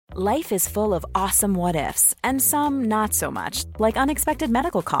Life is full of awesome what-ifs, and some not so much, like unexpected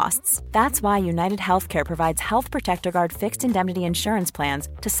medical costs. That's why United Healthcare provides Health Protector Guard fixed indemnity insurance plans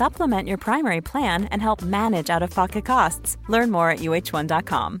to supplement your primary plan and help manage out-of-pocket costs. Learn more at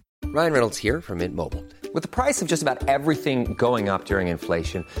UH1.com. Ryan Reynolds here from Mint Mobile. With the price of just about everything going up during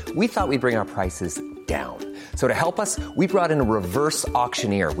inflation, we thought we'd bring our prices down. So to help us, we brought in a reverse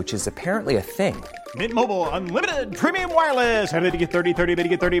auctioneer, which is apparently a thing. Mint Mobile Unlimited Premium Wireless. How to get 30, 30, bit to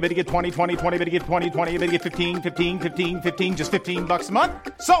get 30, bit to get 20, 20, 20, bit to get 20, 20, bit to get 15, 15, 15, 15, just $15 a month?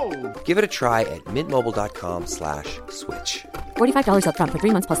 Sold! Give it a try at mintmobile.com/switch. $45 up front for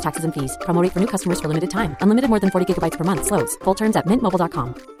 3 months plus taxes and fees. Promo rate for new customers for limited time. Unlimited more than 40 gigabytes per month. Slows full terms at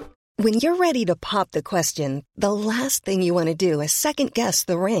mintmobile.com. When you're ready to pop the question, the last thing you want to do is second-guess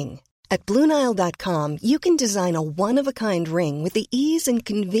the ring. At BlueNile.com, you can design a one-of-a-kind ring with the ease and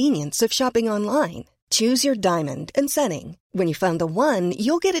convenience of shopping online. Choose your diamond and setting. When you find the one,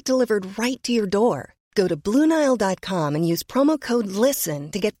 you'll get it delivered right to your door. Go to BlueNile.com and use promo code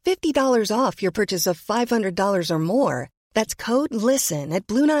LISTEN to get $50 off your purchase of $500 or more. That's code LISTEN at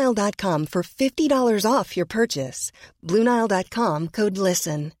BlueNile.com for $50 off your purchase. BlueNile.com, code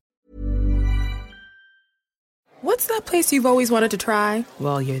LISTEN. What's that place you've always wanted to try?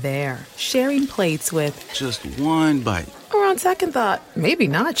 Well, you're there, sharing plates with... Just one bite. Or on second thought, maybe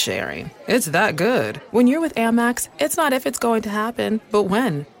not sharing. It's that good. When you're with Amex, it's not if it's going to happen, but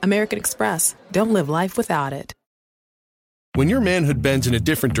when. American Express. Don't live life without it. When your manhood bends in a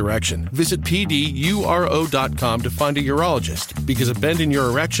different direction, visit PDURO.com to find a urologist, because a bend in your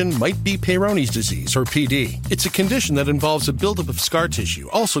erection might be Peyronie's disease, or PD. It's a condition that involves a buildup of scar tissue,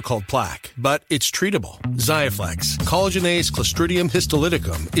 also called plaque, but it's treatable. Xiaflex, collagenase Clostridium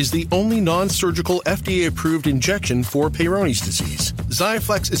histolyticum, is the only non-surgical FDA-approved injection for Peyronie's disease.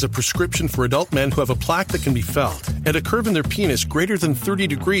 Xiaflex is a prescription for adult men who have a plaque that can be felt, and a curve in their penis greater than 30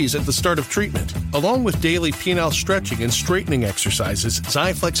 degrees at the start of treatment. Along with daily penile stretching and straightening exercises,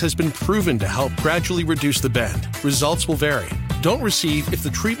 Xiaflex has been proven to help gradually reduce the bend. Results will vary. Don't receive if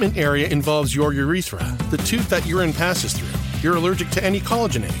the treatment area involves your urethra, the tooth that urine passes through, you're allergic to any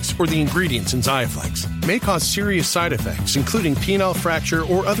collagenase, or the ingredients in Xiaflex. May cause serious side effects, including penile fracture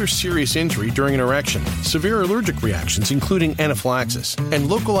or other serious injury during an erection, severe allergic reactions, including anaphylaxis, and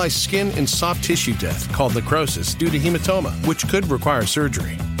localized skin and soft tissue death called necrosis due to hematoma, which could require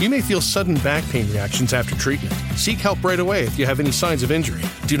surgery. You may feel sudden back pain reactions after treatment. Seek help right away if you have any signs of injury.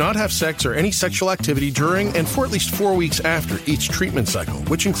 Do not have sex or any sexual activity during and for at least 4 weeks after each treatment cycle,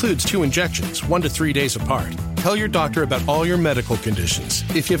 which includes 2 injections, 1 to 3 days apart. Tell your doctor about all your medical conditions.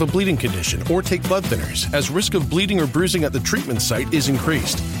 If you have a bleeding condition or take blood thinners, as risk of bleeding or bruising at the treatment site is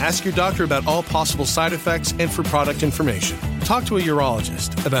increased. Ask your doctor about all possible side effects and for product information. Talk to a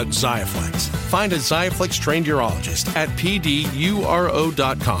urologist about Xiaflex. Find a Xiaflex-trained urologist at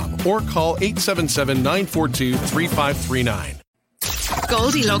pduro.com or call 877-942-3539.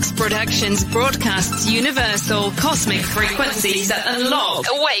 Goldilocks Productions broadcasts universal cosmic frequencies that unlock,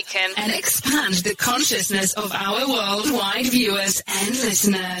 awaken, and expand the consciousness of our worldwide viewers and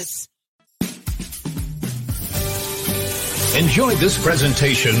listeners. Enjoy this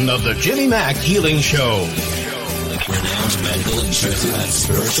presentation of the Jimmy Mack Healing Show. Renowned medical, intuitive, and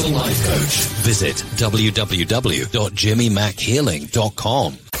spiritual life coach. Visit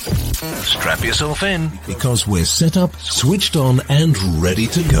www.jimmymackhealing.com. Strap yourself in, because we're set up, switched on, and ready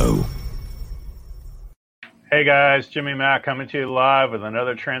to go. Hey guys, Jimmy Mack coming to you live with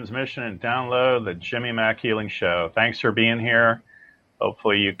another transmission and download, the Jimmy Mack Healing Show. Thanks for being here.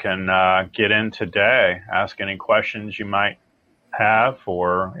 Hopefully you can get in today, ask any questions you might have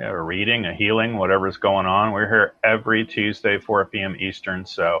for a reading, a healing, whatever's going on. We're here every Tuesday, 4 p.m. Eastern,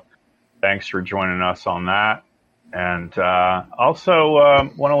 so thanks for joining us on that. And also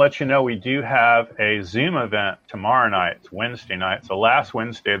want to let you know we do have a Zoom event tomorrow night. It's Wednesday night. It's the last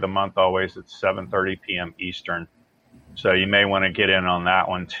Wednesday of the month always. It's 7:30 p.m. Eastern. So you may want to get in on that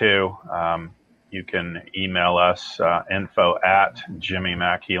one too. You can email us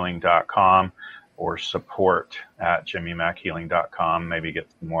info@jimmymackhealing.com or support@jimmymackhealing.com. Maybe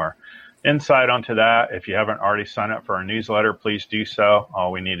get some more insight onto that. If you haven't already signed up for our newsletter, please do so.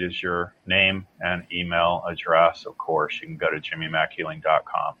 All we need is your name and email address. Of course, you can go to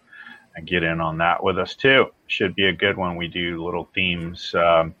jimmymackhealing.com and get in on that with us too. Should be a good one. We do little themes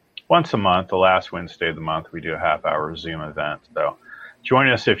once a month. The last Wednesday of the month, we do a half-hour Zoom event. So join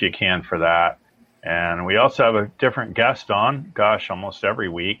us if you can for that. And we also have a different guest on, almost every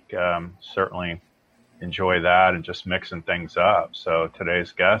week. Certainly enjoy that and just mixing things up. So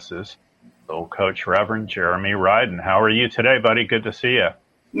today's guest is Soul Coach Reverend Jeremy Ryden. How are you today, buddy? Good to see you.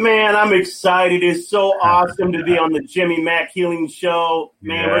 Man, I'm excited. It's so awesome to be on the Jimmy Mack Healing Show.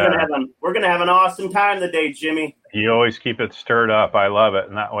 Man, we're gonna have an awesome time today, Jimmy. You always keep it stirred up. I love it,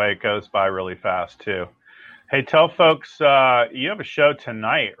 and that way it goes by really fast too. Hey, tell folks you have a show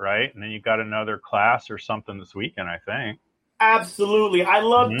tonight, right? And then you got another class or something this weekend, I think. Absolutely. I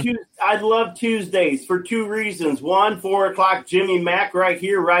love Tuesdays for two reasons. One, 4 o'clock, Jimmy Mack right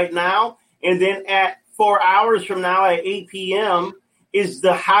here, right now. And then at 4 hours from now at 8 p.m. is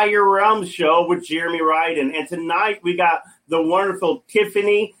the Higher Realms show with Jeremy Ryden. And tonight we got the wonderful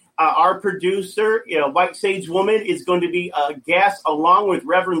Tiffany, our producer, White Sage Woman, is going to be a guest along with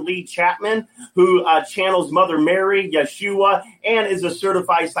Reverend Lee Chapman, who channels Mother Mary, Yeshua, and is a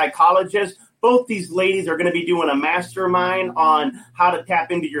certified psychologist. Both these ladies are going to be doing a mastermind on how to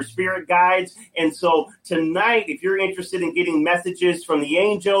tap into your spirit guides. And so tonight, if you're interested in getting messages from the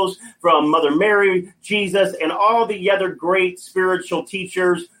angels, from Mother Mary, Jesus, and all the other great spiritual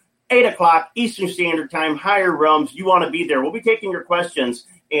teachers, 8 o'clock Eastern Standard Time, Higher Realms, you want to be there. We'll be taking your questions.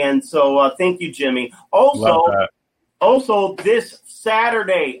 And so thank you, Jimmy. Also, this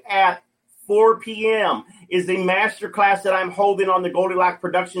Saturday at 4 p.m. is a masterclass that I'm holding on the Goldilocks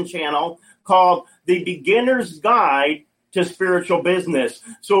production channel called The Beginner's Guide to Spiritual Business.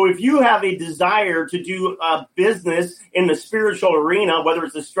 So if you have a desire to do a business in the spiritual arena, whether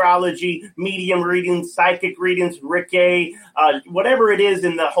it's astrology, medium readings, psychic readings, Reiki, whatever it is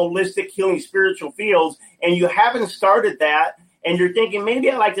in the holistic healing spiritual fields, and you haven't started that, and you're thinking, maybe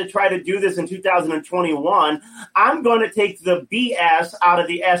I'd like to try to do this in 2021, I'm going to take the BS out of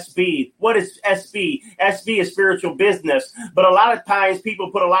the SB. What is SB? SB is spiritual business. But a lot of times people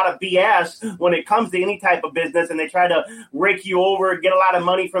put a lot of BS when it comes to any type of business, and they try to rake you over, get a lot of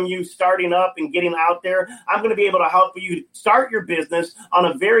money from you starting up and getting out there. I'm going to be able to help you start your business on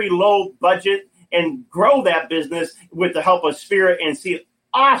a very low budget and grow that business with the help of spirit and see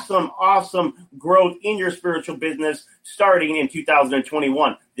awesome growth in your spiritual business starting in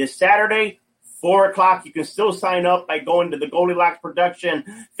 2021. This Saturday, 4 o'clock. You can still sign up by going to the Goldilocks Production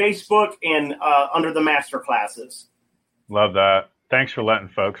Facebook and under the master classes. Love that. Thanks for letting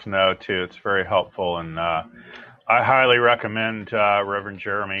folks know, too. It's very helpful. And I highly recommend Reverend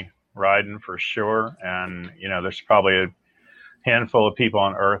Jeremy Ryden for sure. And, there's probably a handful of people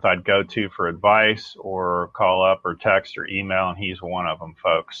on earth I'd go to for advice or call up or text or email, and he's one of them,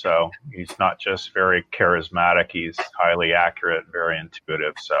 folks. So he's not just very charismatic, he's highly accurate, very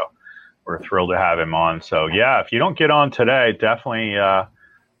intuitive. So we're thrilled to have him on. So yeah, if you don't get on today, definitely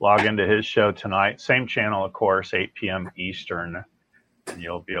log into his show tonight. Same channel, of course, 8 p.m. Eastern, and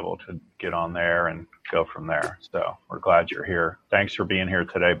you'll be able to get on there and go from there. So we're glad you're here. Thanks for being here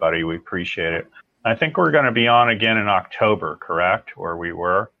today, buddy. We appreciate it. I think we're going to be on again in October, correct? Where we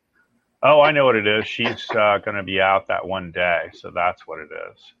were? Oh, I know what it is. She's going to be out that one day. So that's what it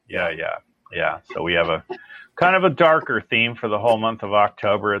is. Yeah. So we have a kind of a darker theme for the whole month of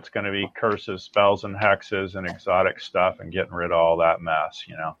October. It's going to be curses, spells, and hexes and exotic stuff and getting rid of all that mess,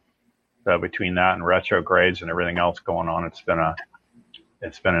 So between that and retrogrades and everything else going on, it's been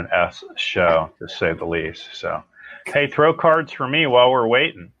an S show, to say the least. So, hey, throw cards for me while we're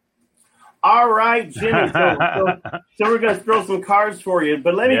waiting. All right, Jimmy. So we're going to throw some cards for you,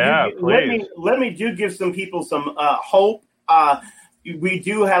 but let me give some people some hope. We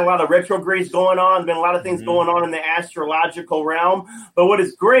do have a lot of retrogrades going on. Been a lot of things going on in the astrological realm. But what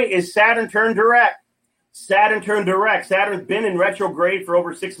is great is Saturn turned direct. Saturn's been in retrograde for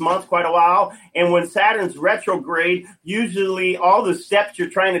over 6 months, quite a while. And when Saturn's retrograde, usually all the steps you're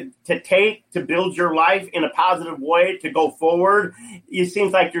trying to take to build your life in a positive way to go forward, it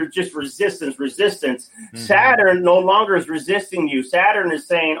seems like there's just resistance. Mm-hmm. Saturn no longer is resisting you. Saturn is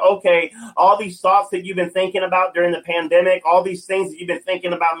saying, okay, all these thoughts that you've been thinking about during the pandemic, all these things that you've been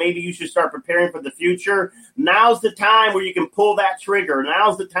thinking about, maybe you should start preparing for the future. Now's the time where you can pull that trigger.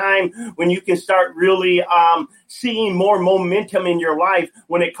 Now's the time when you can start really seeing more momentum in your life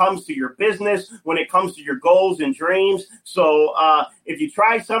when it comes to your business, when it comes to your goals and dreams. So if you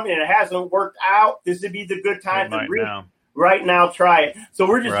try something and it hasn't worked out, this would be the good time to right now try it. So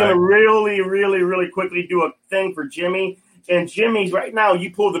we're just going to really quickly do a thing for Jimmy. And Jimmy's right now,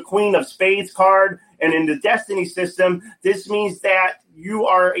 you pull the Queen of Spades card. And in the Destiny system, this means that you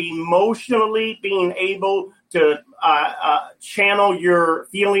are emotionally being able to channel your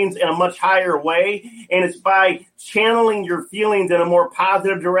feelings in a much higher way. And it's by channeling your feelings in a more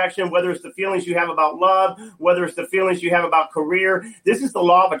positive direction, whether it's the feelings you have about love, whether it's the feelings you have about career. This is the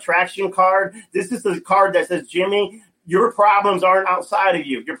Law of Attraction card. This is the card that says, Jimmy, your problems aren't outside of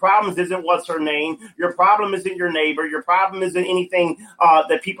you. Your problems isn't what's her name. Your problem isn't your neighbor. Your problem isn't anything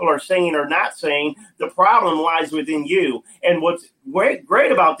that people are saying or not saying. The problem lies within you. And what's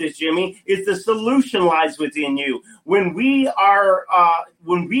great about this, Jimmy, is the solution lies within you. When we have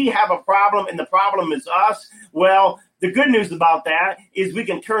a problem and the problem is us, well, the good news about that is we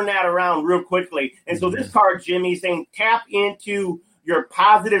can turn that around real quickly. And so this card, Jimmy, is saying tap into your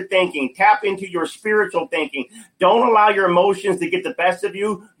positive thinking, tap into your spiritual thinking. Don't allow your emotions to get the best of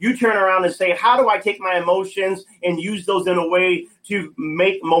you. You turn around and say, how do I take my emotions and use those in a way to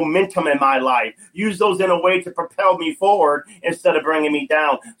make momentum in my life? Use those in a way to propel me forward instead of bringing me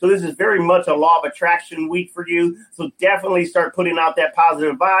down. So this is very much a law of attraction week for you. So definitely start putting out that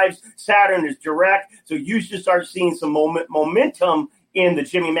positive vibes. Saturn is direct. So you should start seeing some momentum in the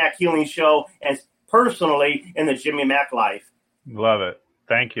Jimmy Mack Healing Show and personally in the Jimmy Mack life. Love it.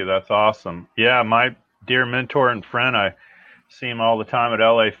 Thank you. That's awesome. Yeah, my dear mentor and friend, I see him all the time at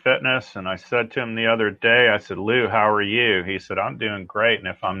LA Fitness. And I said to him the other day, I said, Lou, how are you? He said, I'm doing great. And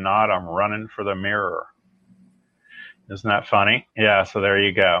if I'm not, I'm running for the mirror. Isn't that funny? Yeah, so there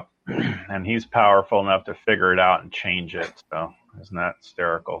you go. And he's powerful enough to figure it out and change it. So isn't that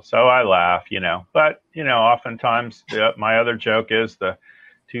hysterical? So I laugh, But, oftentimes my other joke is the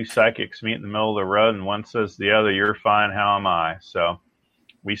two psychics meet in the middle of the road and one says to the other, you're fine, how am I? So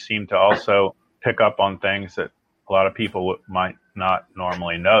we seem to also pick up on things that a lot of people might not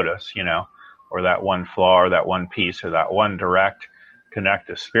normally notice, or that one flaw or that one piece or that one direct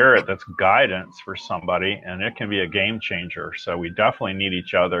connective spirit that's guidance for somebody, and it can be a game changer. So we definitely need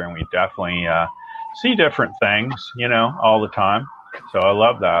each other, and we definitely see different things, all the time. So I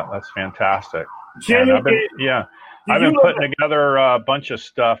love that. That's fantastic. Jimmy, I've been putting together a bunch of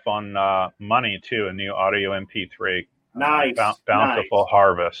stuff on money, too, a new audio MP3. Nice. Bountiful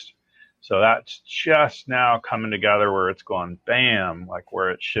Harvest. So that's just now coming together where it's going bam, like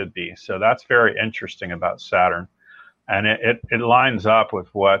where it should be. So that's very interesting about Saturn. And it lines up with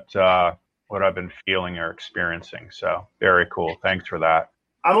what I've been feeling or experiencing. So very cool. Thanks for that.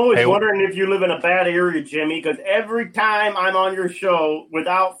 I'm always wondering if you live in a bad area, Jimmy, because every time I'm on your show,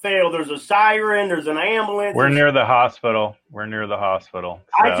 without fail, there's a siren, there's an ambulance. We're near the hospital. So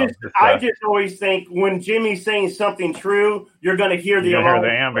I just always think when Jimmy's saying something true, you're going to hear the alarm.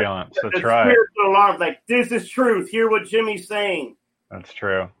 Hear the ambulance. That's right. The alarm, like, this is truth. Hear what Jimmy's saying. That's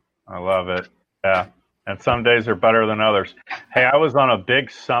true. I love it. Yeah. And some days are better than others. Hey, I was on a big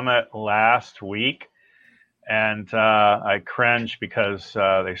summit last week. And I cringe because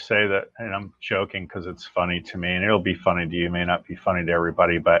they say that, and I'm joking because it's funny to me, and it'll be funny to you, may not be funny to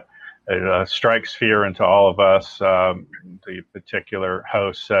everybody, but it strikes fear into all of us. The particular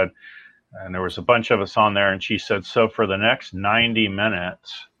host said, and there was a bunch of us on there, and she said, so for the next 90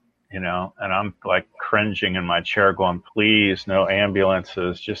 minutes, and I'm like cringing in my chair going, please, no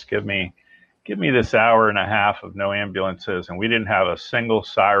ambulances, just give me this hour and a half of no ambulances. And we didn't have a single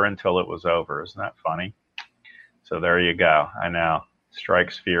siren till it was over. Isn't that funny? So there you go. I know.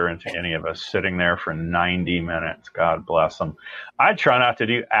 Strikes fear into any of us sitting there for 90 minutes. God bless them. I try not to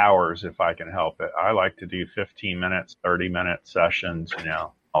do hours if I can help it. I like to do 15 minutes, 30-minute sessions,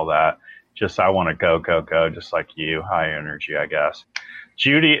 all that. Just I want to go, just like you. High energy, I guess.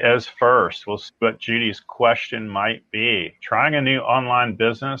 Judy is first. We'll see what Judy's question might be. Trying a new online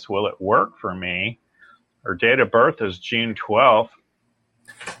business. Will it work for me? Her date of birth is June 12th.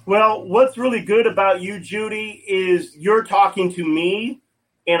 Well, what's really good about you, Judy, is you're talking to me,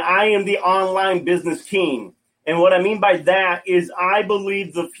 and I am the online business king. And what I mean by that is I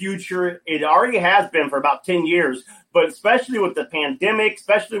believe the future, it already has been for about 10 years, but especially with the pandemic,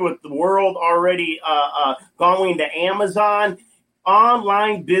 especially with the world already going to Amazon,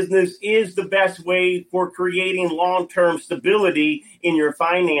 online business is the best way for creating long-term stability in your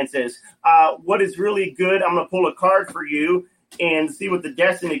finances. What is really good, I'm going to pull a card for you and see what the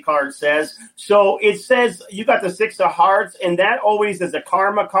Destiny card says. So it says you got the Six of Hearts, and that always is a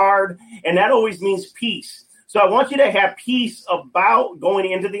karma card, and that always means peace. So I want you to have peace about going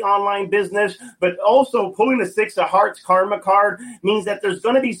into the online business, but also pulling the Six of Hearts karma card means that there's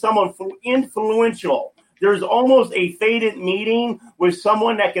going to be someone influential. There's almost a fated meeting with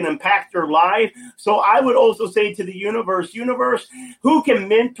someone that can impact your life. So I would also say to the universe, who can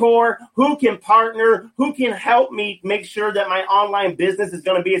mentor, who can partner, who can help me make sure that my online business is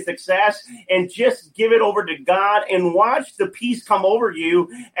going to be a success, and just give it over to God and watch the peace come over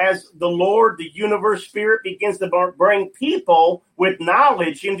you as the Lord, the universe, spirit begins to bring people with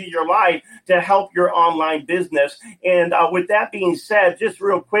knowledge into your life to help your online business. And with that being said, just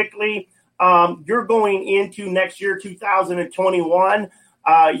real quickly, you're going into next year, 2021.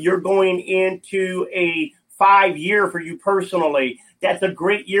 You're going into a 5 year for you personally. That's a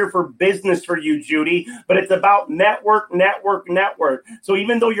great year for business for you, Judy, but it's about network. So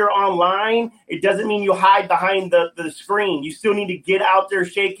even though you're online, it doesn't mean you hide behind the screen. You still need to get out there,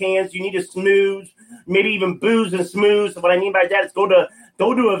 shake hands. You need to smooze, maybe even booze and smooze. What I mean by that is go to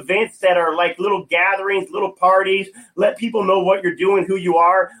events that are like little gatherings, little parties. Let people know what you're doing, who you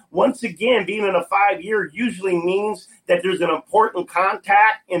are. Once again, being in a 5 year usually means that there's an important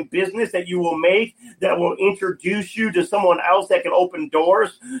contact in business that you will make that will introduce you to someone else that can open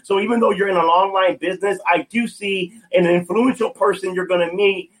doors. So even though you're in an online business, I do see an influential person you're going to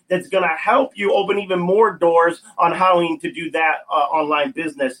meet that's going to help you open even more doors on how to do that online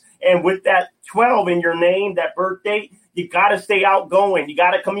business. And with that 12 in your name, that birth date, you got to stay outgoing. You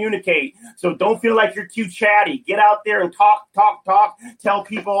got to communicate. So don't feel like you're too chatty. Get out there and talk. Tell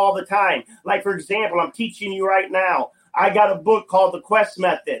people all the time. Like, for example, I'm teaching you right now. I got a book called The Quest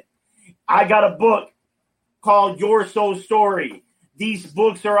Method. I got a book called Your Soul Story. These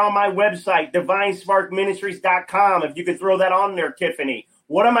books are on my website, DivineSparkMinistries.com. If you could throw that on there, Tiffany.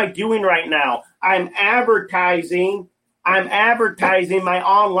 What am I doing right now? I'm advertising my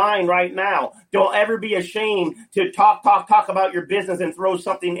online right now. Don't ever be ashamed to talk about your business and throw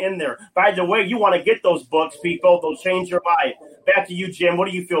something in there. By the way, you want to get those books, people. They'll change your life. Back to you, Jim. What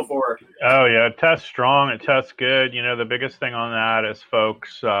do you feel for? Oh, yeah. It tests strong. It tests good. You know, the biggest thing on that is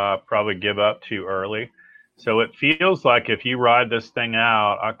folks probably give up too early. So it feels like if you ride this thing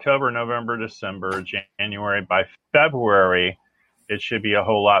out, October, November, December, January, by February, it should be a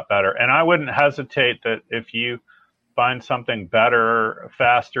whole lot better. And I wouldn't hesitate that if you find something better,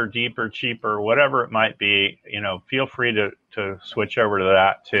 faster, deeper, cheaper, whatever it might be, you know, feel free to switch over to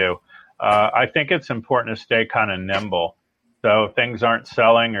that too. I think it's important to stay kind of nimble. So if things aren't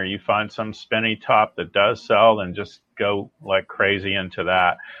selling or you find some spinny top that does sell, then just go like crazy into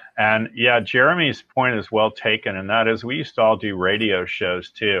that. And yeah, Jeremy's point is well taken. And that is we used to all do radio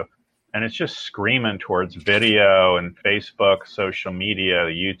shows too. And it's just screaming towards video and Facebook, social media,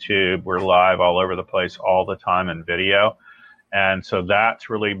 YouTube. We're live all over the place all the time in video. And so that's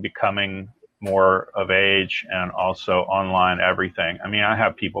really becoming more of age, and also online everything. I mean, I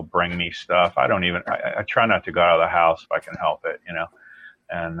have people bring me stuff. I try not to go out of the house if I can help it, you know.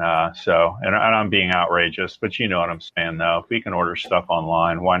 And and I'm being outrageous, but you know what I'm saying, though. If we can order stuff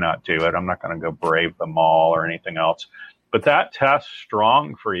online, why not do it? I'm not going to go brave the mall or anything else. But that tests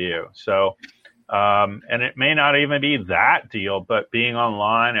strong for you. So, and it may not even be that deal, but being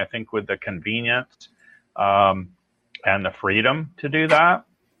online, I think with the convenience and the freedom to do that,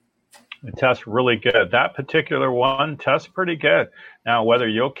 it tests really good. That particular one tests pretty good. Now, whether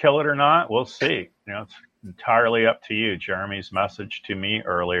you'll kill it or not, we'll see. You know, it's entirely up to you. Jeremy's message to me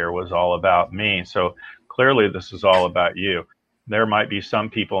earlier was all about me. So clearly this is all about you. There might be some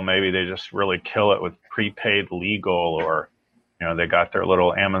people, maybe they just really kill it with prepaid legal, or, you know, they got their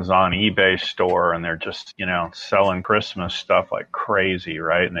little Amazon eBay store and they're just, you know, selling Christmas stuff like crazy,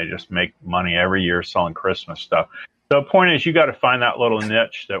 right? And they just make money every year selling Christmas stuff. The point is, you got to find that little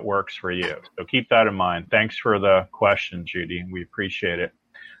niche that works for you. So keep that in mind. Thanks for the question, Judy. We appreciate it.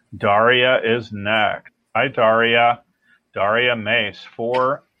 Daria is next. Hi, Daria. Daria Mace,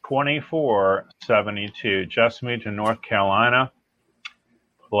 42472. Just moved to North Carolina.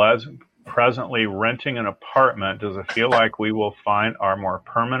 Presently renting an apartment. Does it feel like we will find our more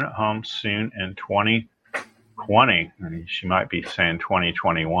permanent home soon in 2020? I mean, she might be saying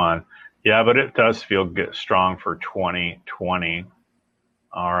 2021. Yeah, but it does feel good, strong for 2020.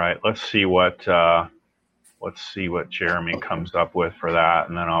 All right, let's see what Jeremy comes up with for that,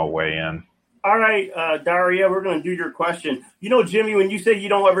 and then I'll weigh in. All right, Daria, we're going to do your question. You know, Jimmy, when you say you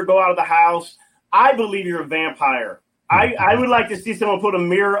don't ever go out of the house, I believe you're a vampire. I would like to see someone put a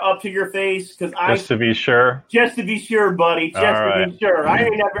mirror up to your face, just to be sure. Just to be sure, buddy. Just to be sure.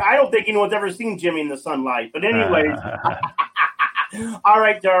 I don't think anyone's ever seen Jimmy in the sunlight. But anyways. All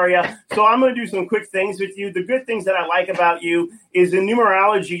right, Daria. So I'm going to do some quick things with you. The good things that I like about you is in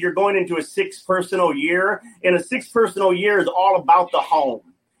numerology, you're going into a 6th personal year. And a 6th personal year is all about the home.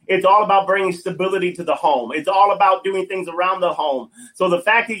 It's all about bringing stability to the home. It's all about doing things around the home. So the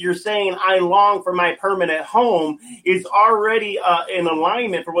fact that you're saying, I long for my permanent home, is already in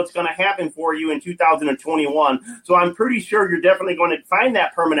alignment for what's going to happen for you in 2021. So I'm pretty sure you're definitely going to find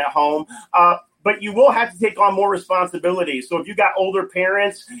that permanent home. But you will have to take on more responsibility. So if you got older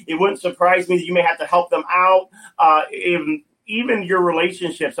parents, it wouldn't surprise me that you may have to help them out. Even your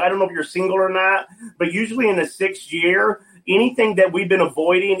relationships. I don't know if you're single or not, but usually in the 6th year, anything that we've been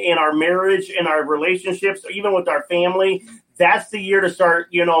avoiding in our marriage, in our relationships, or even with our family, that's the year to start,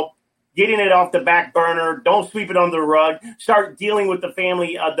 you know, getting it off the back burner. Don't sweep it under the rug. Start dealing with the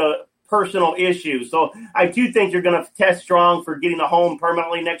family, the personal issues. So I do think you're going to test strong for getting a home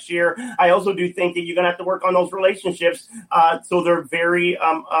permanently next year. I also do think that you're going to have to work on those relationships so they're very,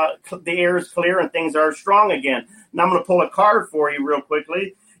 the air is clear and things are strong again. Now I'm going to pull a card for you real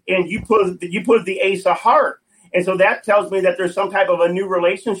quickly. And you put the Ace of Heart. And so that tells me that there's some type of a new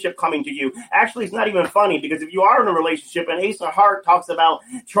relationship coming to you. Actually, it's not even funny because if you are in a relationship, an Ace of Heart talks about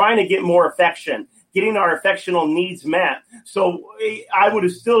trying to get more affection, getting our affectional needs met. So I would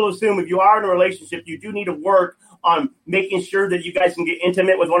still assume if you are in a relationship, you do need to work on making sure that you guys can get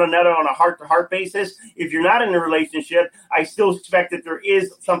intimate with one another on a heart-to-heart basis. If you're not in a relationship, I still expect that there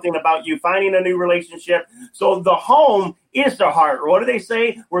is something about you finding a new relationship. So the home is the heart. Or what do they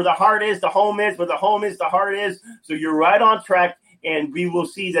say? Where the heart is, the home is. Where the home is, the heart is. So you're right on track, and we will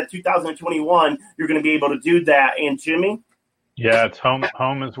see that 2021, you're going to be able to do that. And Jimmy? Yeah, it's home.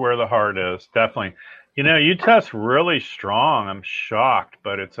 Home is where the heart is, definitely. You know, you test really strong. I'm shocked,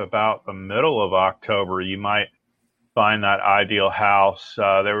 but it's about the middle of October. You might find that ideal house.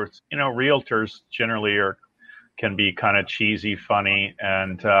 Realtors generally can be kind of cheesy, funny,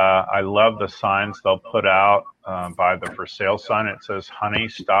 and I love the signs they'll put out by the for sale sign. It says, "Honey,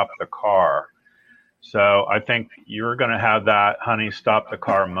 stop the car." So I think you're going to have that "Honey, stop the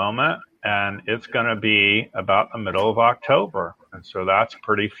car" moment, and it's going to be about the middle of October. And so that's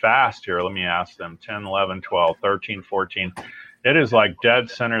pretty fast here. Let me ask them, 10, 11, 12, 13, 14. It is like dead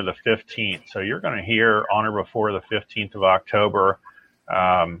center the 15th. So you're going to hear on or before the 15th of October,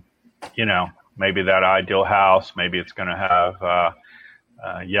 maybe that ideal house, maybe it's going to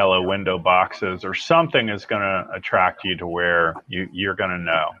have yellow window boxes or something is going to attract you to where you're going to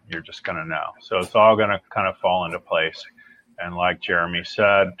know. You're just going to know. So it's all going to kind of fall into place. And like Jeremy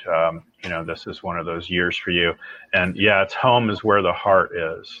said, this is one of those years for you. And yeah, it's home is where the heart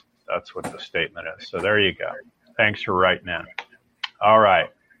is. That's what the statement is. So there you go. Thanks for writing in. All right.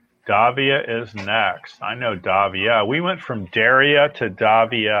 Davia is next. I know Davia. We went from Daria to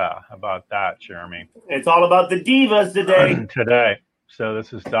Davia. How about that, Jeremy? It's all about the divas today. So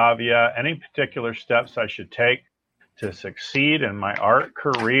this is Davia. Any particular steps I should take to succeed in my art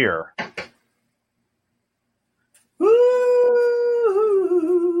career? Woo!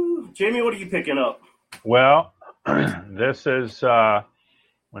 Jamie, what are you picking up? Well, this is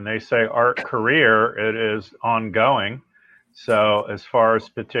when they say art career, it is ongoing. So as far as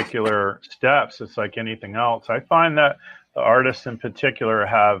particular steps, it's like anything else. I find that the artists in particular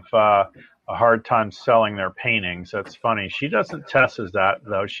have a hard time selling their paintings. That's funny. She doesn't test as that,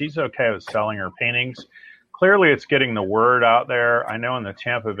 though. She's okay with selling her paintings. Clearly, it's getting the word out there. I know in the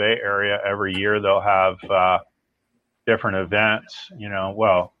Tampa Bay area, every year they'll have different events,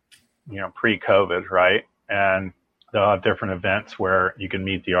 pre-COVID, right? And they'll have different events where you can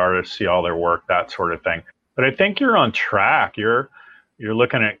meet the artists, see all their work, that sort of thing. But I think you're on track. You're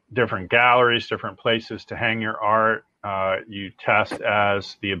looking at different galleries, different places to hang your art. You test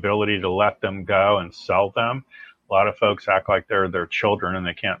as the ability to let them go and sell them. A lot of folks act like they're their children and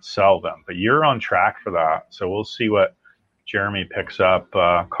they can't sell them. But you're on track for that. So we'll see what Jeremy picks up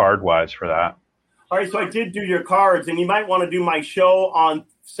card-wise for that. All right, so I did do your cards, and you might want to do my show on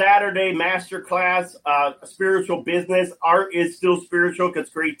Saturday, masterclass, spiritual business. Art is still spiritual because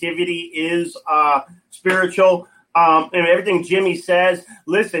creativity is spiritual. And everything Jimmy says,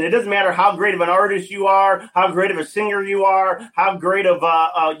 listen, it doesn't matter how great of an artist you are, how great of a singer you are, how great of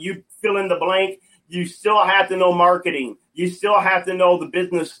you fill in the blank. You still have to know marketing. You still have to know the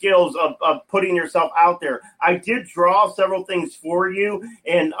business skills of putting yourself out there. I did draw several things for you,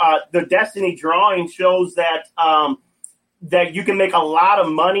 and the Destiny drawing shows that that you can make a lot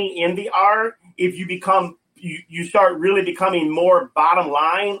of money in the art if you start really becoming more bottom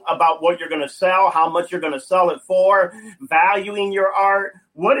line about what you're going to sell, how much you're going to sell it for, valuing your art.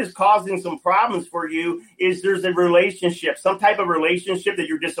 What is causing some problems for you is there's a relationship, some type of relationship that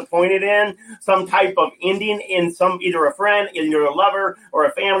you're disappointed in, some type of ending in either a friend, either a lover or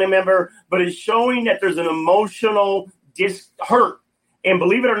a family member, but it's showing that there's an emotional hurt. And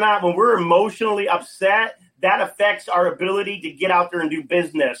believe it or not, when we're emotionally upset, that affects our ability to get out there and do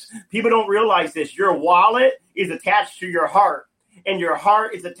business. People don't realize this. Your wallet is attached to your heart, and your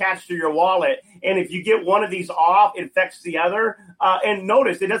heart is attached to your wallet. And if you get one of these off, it affects the other. And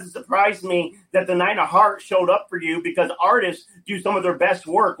notice, it doesn't surprise me that the Nine of Hearts showed up for you because artists do some of their best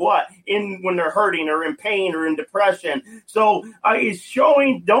work, when they're hurting or in pain or in depression. So it's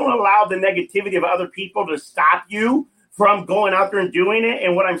showing, don't allow the negativity of other people to stop you from going out there and doing it.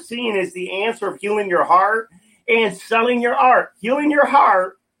 And what I'm seeing is the answer of healing your heart and selling your art. Healing your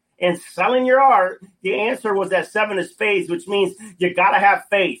heart and selling your art, the answer was that 7 of Spades, which means you got to have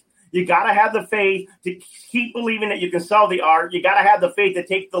faith. You got to have the faith to keep believing that you can sell the art. You got to have the faith to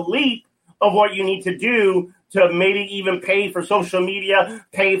take the leap of what you need to do to maybe even pay for social media,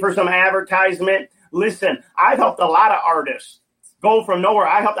 pay for some advertisement. Listen, I've helped a lot of artists go from nowhere.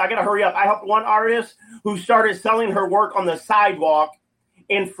 I got to hurry up. I helped one artist who started selling her work on the sidewalk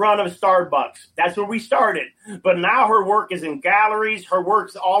in front of Starbucks. That's where we started. But now her work is in galleries. Her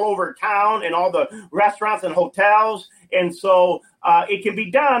work's all over town in all the restaurants and hotels. And so it can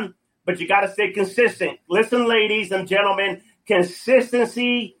be done, but you got to stay consistent. Listen, ladies and gentlemen,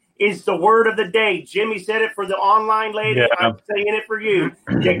 consistency is the word of the day. Jimmy said it for the online lady. Yeah. I'm saying it for you.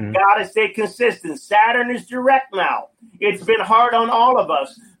 You got to stay consistent. Saturn is direct now. It's been hard on all of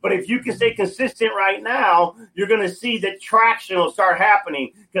us. But if you can stay consistent right now, you're going to see that traction will start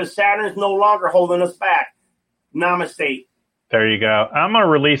happening because Saturn is no longer holding us back. Namaste. There you go. I'm going to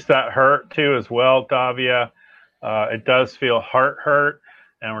release that hurt too as well, Davia. It does feel heart hurt,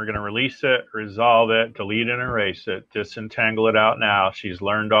 and we're going to release it, resolve it, delete and erase it, disentangle it out now. She's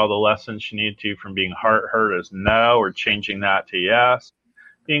learned all the lessons she needed to from being heart hurt as no. We're changing that to yes.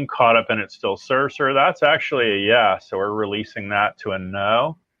 Being caught up in it still serves her. That's actually a yes. So we're releasing that to a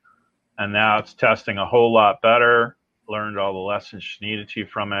no. And now it's testing a whole lot better. Learned all the lessons she needed to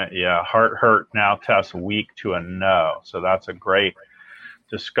from it. Yeah, heart hurt now tests weak to a no. So that's a great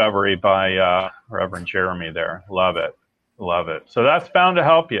discovery by Reverend Jeremy there. Love it. Love it. So that's bound to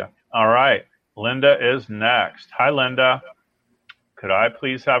help you. All right. Linda is next. Hi, Linda. Could I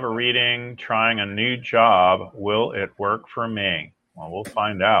please have a reading trying a new job? Will it work for me? Well, we'll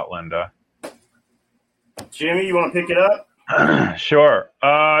find out, Linda. Jimmy, you want to pick it up? Sure.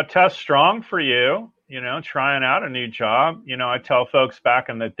 Test strong for you, trying out a new job. I tell folks back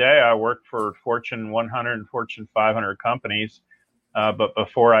in the day, I worked for Fortune 100 and Fortune 500 companies. But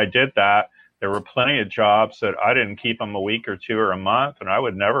before I did that, there were plenty of jobs that I didn't keep them a week or two or a month, and I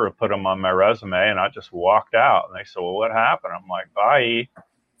would never have put them on my resume, and I just walked out. And they said, well, what happened? I'm like, bye.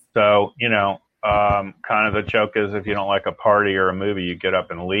 So, kind of the joke is if you don't like a party or a movie, you get up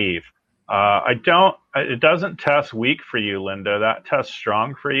and leave. It doesn't test weak for you, Linda. That tests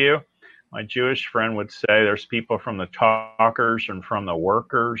strong for you. My Jewish friend would say there's people from the talkers and from the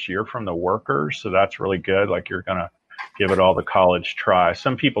workers. You're from the workers, so that's really good. Like you're going to give it all the college try.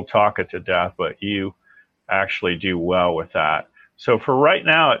 Some people talk it to death, but you actually do well with that. So for right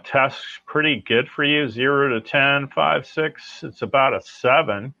now, it tests pretty good for you, 0 to 10, 5, 6. It's about a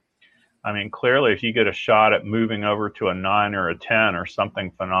 7. I mean, clearly, if you get a shot at moving over to a 9 or a 10 or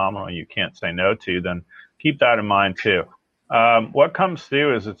something phenomenal you can't say no to, then keep that in mind, too. What comes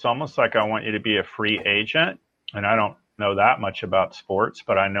through is it's almost like I want you to be a free agent. And I don't know that much about sports,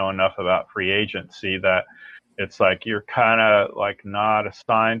 but I know enough about free agency that it's like you're kind of like not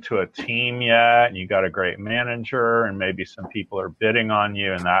assigned to a team yet. And you got a great manager and maybe some people are bidding on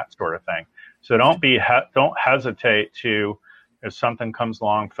you and that sort of thing. So don't hesitate to, if something comes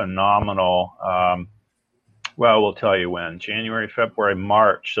along phenomenal, we'll tell you when. January, February,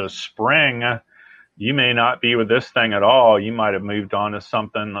 March. So spring, you may not be with this thing at all. You might have moved on to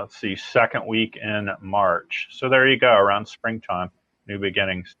something, second week in March. So there you go, around springtime, new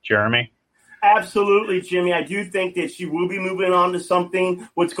beginnings. Jeremy? Absolutely, Jimmy. I do think that she will be moving on to something.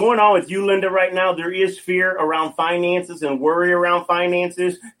 What's going on with you, Linda, right now, there is fear around finances and worry around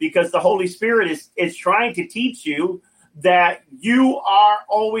finances because the Holy Spirit is trying to teach you that you are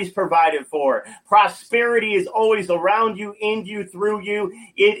always provided for. Prosperity is always around you, in you, through you.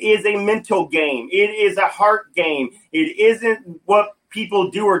 It is a mental game. It is a heart game. It isn't what people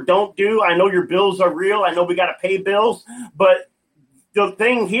do or don't do. I know your bills are real. I know we got to pay bills. But the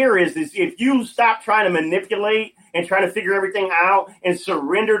thing here is if you stop trying to manipulate and trying to figure everything out and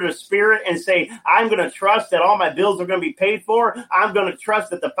surrender to Spirit and say, I'm going to trust that all my bills are going to be paid for. I'm going to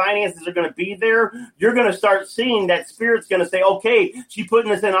trust that the finances are going to be there. You're going to start seeing that Spirit's going to say, okay, she's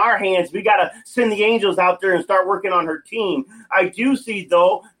putting this in our hands. We got to send the angels out there and start working on her team. I do see,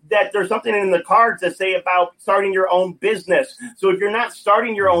 though, that there's something in the cards that say about starting your own business. So if you're not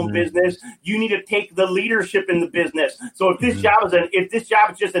starting your own business, you need to take the leadership in the business. So if this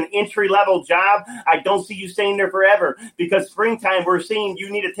job is just an entry level job, I don't see you staying there forever because springtime we're seeing you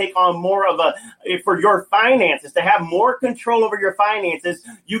need to take on more of for your finances, to have more control over your finances.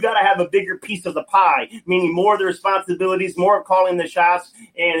 You got to have a bigger piece of the pie, meaning more of the responsibilities, more of calling the shots.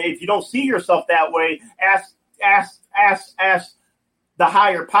 And if you don't see yourself that way, ask the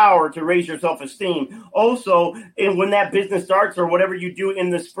higher power to raise your self-esteem. Also, and when that business starts or whatever you do in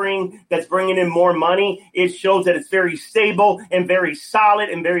the spring that's bringing in more money, it shows that it's very stable and very solid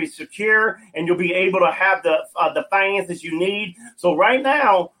and very secure, and you'll be able to have the finances you need. So right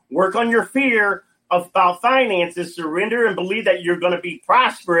now, work on your fear about finances, surrender and believe that you're going to be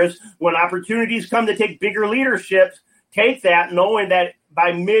prosperous when opportunities come to take bigger leadership. Take that, knowing that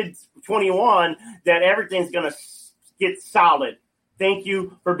by mid-21 that everything's going to get solid. Thank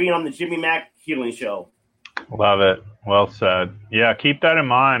you for being on the Jimmy Mack Healing Show. Love it. Well said. Yeah, keep that in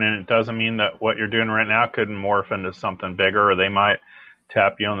mind. And it doesn't mean that what you're doing right now couldn't morph into something bigger, or they might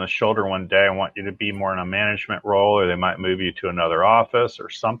tap you on the shoulder one day and want you to be more in a management role, or they might move you to another office or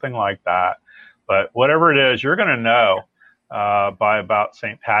something like that. But whatever it is, you're going to know by about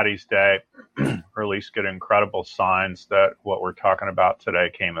St. Patty's Day, or at least get incredible signs that what we're talking about today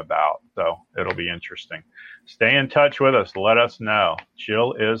came about. So it'll be interesting. Stay in touch with us. Let us know.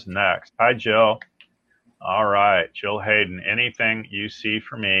 Jill is next. Hi, Jill. All right, Jill Hayden, anything you see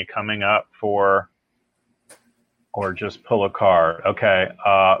for me coming up for, or just pull a card? Okay,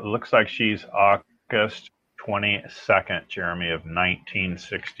 looks like she's August 22nd, Jeremy, of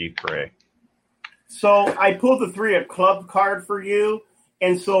 1963. So I pulled the 3 of Club card for you.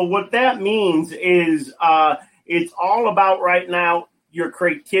 And so what that means is it's all about right now your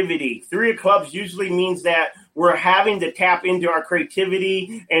creativity. 3 of Clubs usually means that we're having to tap into our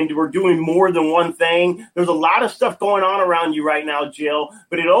creativity and we're doing more than one thing. There's a lot of stuff going on around you right now, Jill,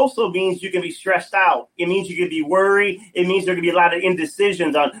 but it also means you can be stressed out. It means you can be worried. It means there can be a lot of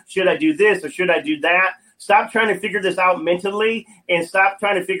indecisions on should I do this or should I do that? Stop trying to figure this out mentally and stop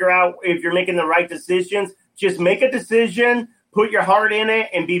trying to figure out if you're making the right decisions. Just make a decision, put your heart in it,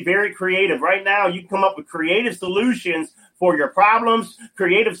 and be very creative. Right now, you can come up with creative solutions for your problems,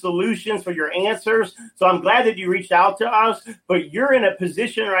 creative solutions for your answers. So I'm glad that you reached out to us, but you're in a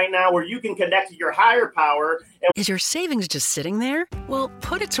position right now where you can connect to your higher power. Is your savings just sitting there? Well,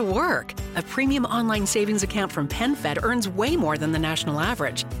 put it to work. A premium online savings account from PenFed earns way more than the national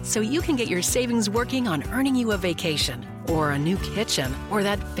average. So you can get your savings working on earning you a vacation, or a new kitchen, or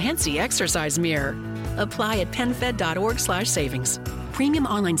that fancy exercise mirror. Apply at PenFed.org/savings. Premium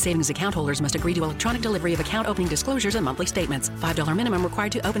online savings account holders must agree to electronic delivery of account opening disclosures and monthly statements. $5 minimum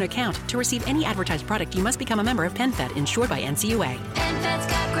required to open account. To receive any advertised product, you must become a member of PenFed, insured by NCUA. PenFed's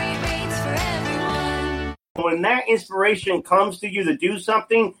got great rates for everyone. When that inspiration comes to you to do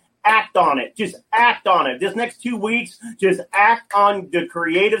something, act on it. Just act on it. This next 2 weeks, just act on the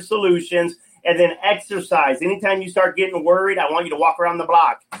creative solutions. And then exercise. Anytime you start getting worried, I want you to walk around the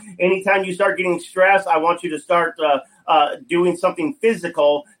block. Anytime you start getting stressed, I want you to start doing something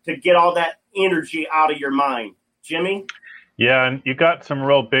physical to get all that energy out of your mind. Jimmy? Yeah, and you got some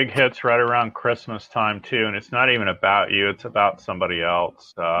real big hits right around Christmas time, too. And it's not even about you. It's about somebody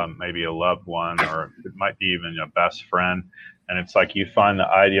else, maybe a loved one, or it might be even a best friend. And it's like you find the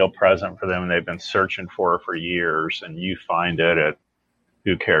ideal present for them, and they've been searching for years, and you find it at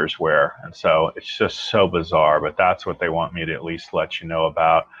who cares where. And so it's just so bizarre, but that's what they want me to at least let you know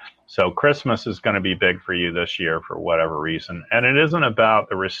about. So Christmas is going to be big for you this year for whatever reason. And it isn't about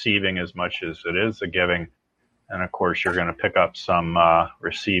the receiving as much as it is the giving. And of course, you're going to pick up some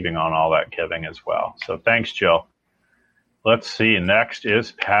receiving on all that giving as well. So thanks, Jill. Let's see. Next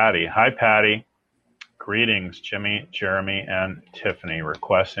is Patty. Hi, Patty. Greetings, Jimmy, Jeremy, and Tiffany.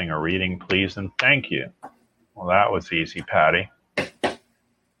 Requesting a reading, please, and thank you. Well, that was easy, Patty.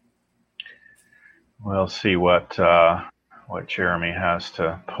 We'll see what Jeremy has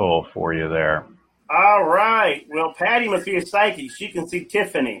to pull for you there. All right. Well, Patty must be a psychic. She can see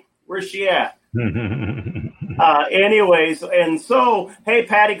Tiffany. Where's she at? Anyways, and so, hey,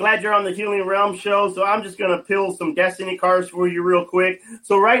 Patty, glad you're on the Healing Realm show. So I'm just going to pull some destiny cards for you real quick.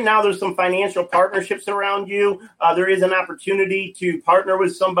 So right now there's some financial partnerships around you. There is an opportunity to partner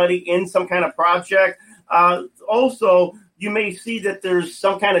with somebody in some kind of project. Also, you may see that there's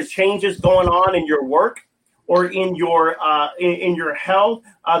some kind of changes going on in your work or in your health.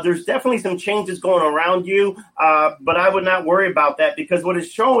 There's definitely some changes going around you, but I would not worry about that because what it's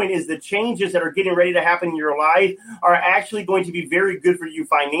showing is the changes that are getting ready to happen in your life are actually going to be very good for you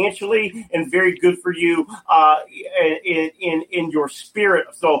financially and very good for you in your spirit.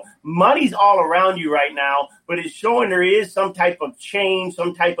 So money's all around you right now, but it's showing there is some type of change,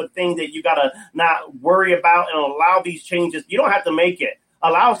 some type of thing that you got to not worry about and allow these changes. You don't have to make it.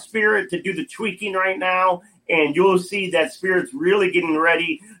 Allow spirit to do the tweaking right now. And you'll see that Spirit's really getting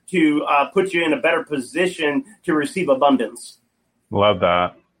ready to put you in a better position to receive abundance. Love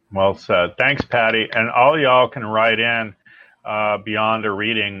that. Well said. Thanks, Patty. And all y'all can write in beyond a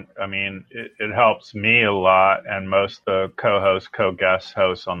reading. I mean, it helps me a lot and most of the co-hosts, co-guest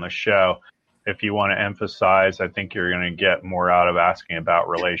hosts on the show. If you want to emphasize, I think you're going to get more out of asking about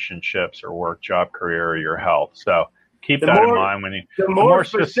relationships or work, job, career, or your health. So keep that in mind. When the more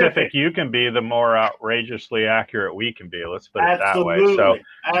specific you can be, the more outrageously accurate we can be. Let's put it that way. So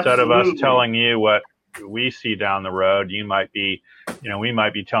instead of us telling you what we see down the road, we might be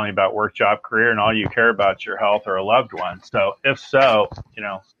telling you about work, job, career, and all you care about is your health or a loved one. So if so,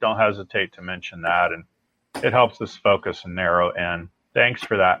 don't hesitate to mention that, and it helps us focus and narrow in. Thanks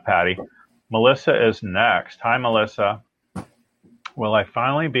for that, Patty. Melissa is next. Hi, Melissa. Will I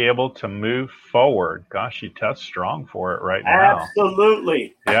finally be able to move forward? Gosh, she tests strong for it right now.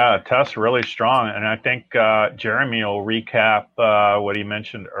 Absolutely. Yeah, tests really strong. And I think Jeremy will recap what he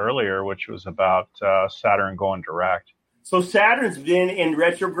mentioned earlier, which was about Saturn going direct. So Saturn's been in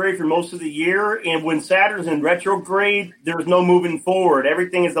retrograde for most of the year. And when Saturn's in retrograde, there's no moving forward.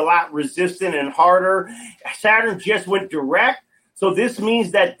 Everything is a lot resistant and harder. Saturn just went direct. So this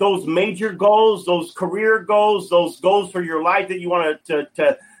means that those major goals, those career goals, those goals for your life that you want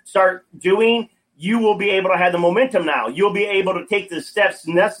to start doing, you will be able to have the momentum now. You'll be able to take the steps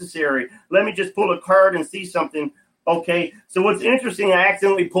necessary. Let me just pull a card and see something. Okay, so what's interesting, I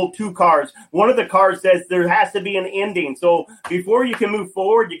accidentally pulled two cards. One of the cards says there has to be an ending. So before you can move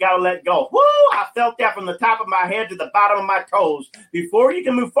forward, you got to let go. Woo! I felt that from the top of my head to the bottom of my toes. Before you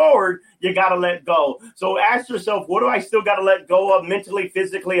can move forward, you got to let go. So ask yourself, what do I still got to let go of mentally,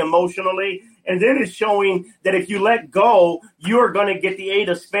 physically, emotionally? And then it's showing that if you let go, you're going to get the 8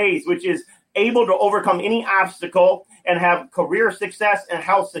 of spades, which is able to overcome any obstacle and have career success and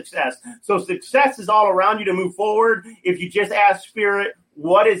health success. So success is all around you to move forward. If you just ask Spirit,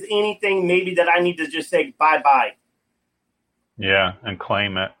 what is anything maybe that I need to just say bye-bye? Yeah, and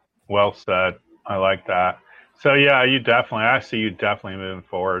claim it. Well said. I like that. So, yeah, I see you definitely moving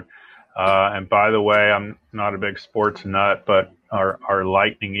forward. And by the way, I'm not a big sports nut, but our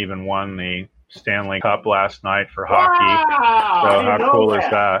Lightning even won the Stanley Cup last night for hockey. Wow, so how cool is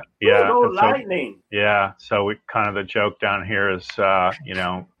that? Yeah. So, Lightning. Yeah. So we kind of the joke down here is,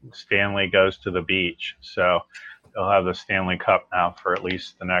 Stanley goes to the beach. So they'll have the Stanley Cup now for at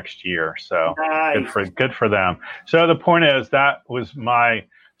least the next year. So nice. good for them. So the point is that was my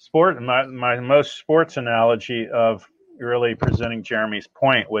most sports analogy of really presenting Jeremy's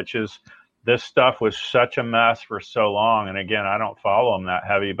point, which is this stuff was such a mess for so long. And again, I don't follow them that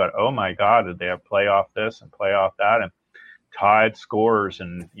heavy, but oh my God, did they have playoff this and playoff that and tied scores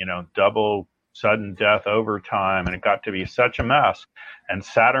and, double sudden death overtime. And it got to be such a mess. And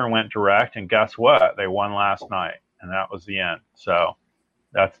Saturn went direct. And guess what? They won last night. And that was the end. So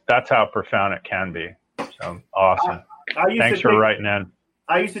that's how profound it can be. So awesome. Thanks for writing in.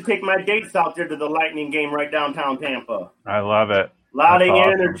 I used to take my dates out there to the Lightning game right downtown Tampa. I love it. A lot of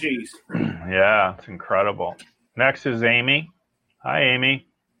awesome. energies. Yeah, it's incredible. Next is Amy. Hi, Amy.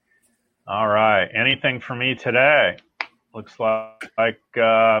 All right. Anything for me today? Looks like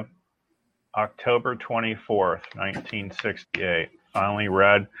October 24th, 1968. Finally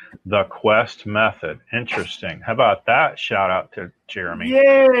read The Quest Method. Interesting. How about that? Shout out to Jeremy.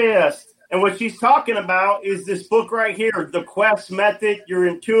 Yes. And what she's talking about is this book right here, The Quest Method, Your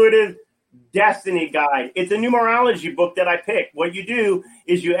Intuitive Destiny Guide. It's a numerology book that I picked. What you do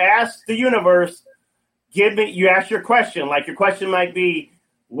is you ask the universe, you ask your question. Like your question might be,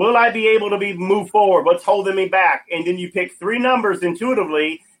 will I be able to move forward? What's holding me back? And then you pick 3 numbers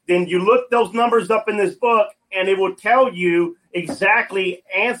intuitively. Then you look those numbers up in this book, and it will tell you exactly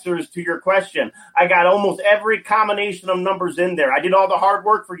answers to your question. I got almost every combination of numbers in there. I did all the hard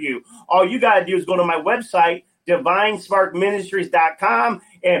work for you. All you got to do is go to my website, DivineSparkMinistries.com,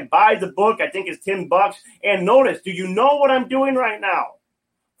 and buy the book. I think it's $10. And notice, do you know what I'm doing right now?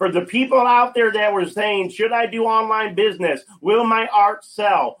 For the people out there that were saying, should I do online business? Will my art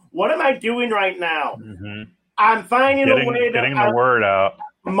sell? What am I doing right now? Mm-hmm. I'm finding a way to getting the word out.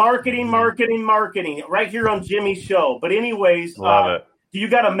 Marketing, right here on Jimmy's show. But anyways, love it. Do you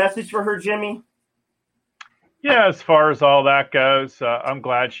got a message for her, Jimmy? Yeah, as far as all that goes, I'm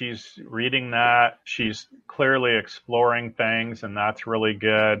glad she's reading that. She's clearly exploring things, and that's really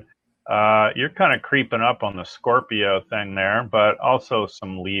good. You're kind of creeping up on the Scorpio thing there, but also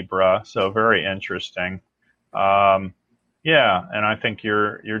some Libra, so very interesting. Yeah, and I think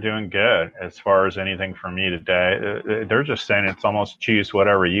you're doing good as far as anything from me today. They're just saying it's almost choose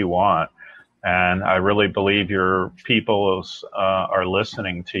whatever you want. And I really believe your people are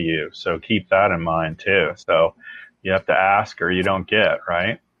listening to you. So keep that in mind, too. So you have to ask or you don't get,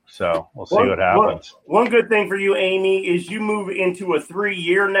 right? So we'll see what happens. One good thing for you, Amy, is you move into a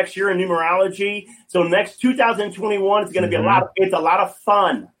 3-year next year in numerology. So next 2021 is going to be a lot of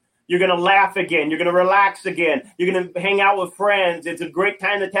fun. You're going to laugh again. You're going to relax again. You're going to hang out with friends. It's a great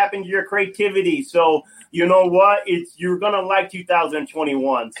time to tap into your creativity. So you know what? You're going to like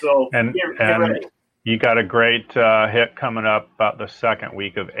 2021. So get ready. You got a great hit coming up about the second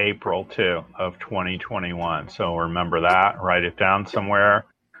week of April, too, of 2021. So remember that. Write it down somewhere.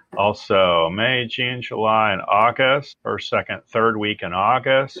 Also, May, June, July, and August, first, second, third week in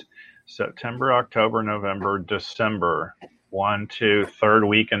August, September, October, November, December, 1, 2, third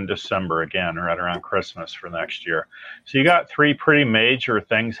week in December, again, right around Christmas for next year. So you got 3 pretty major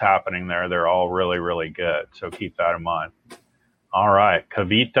things happening there. They're all really, really good. So keep that in mind. All right,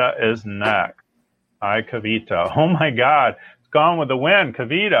 Kavita is next. Hi, Kavita. Oh, my God. It's Gone with the Wind.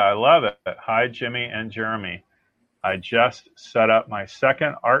 Kavita, I love it. Hi, Jimmy and Jeremy. I just set up my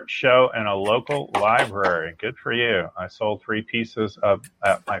second art show in a local library. Good for you. I sold 3 pieces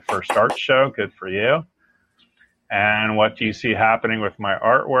at my first art show. Good for you. And what do you see happening with my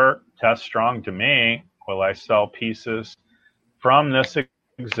artwork? Test strong to me. Will I sell pieces from this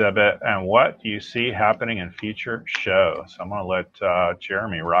exhibit? And what do you see happening in future shows? I'm going to let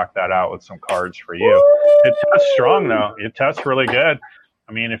Jeremy rock that out with some cards for you. It tests strong, though. It tests really good.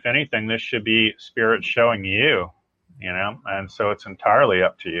 I mean, if anything, this should be spirit showing you. And so it's entirely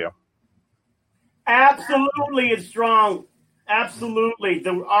up to you. Absolutely, it's strong. Absolutely.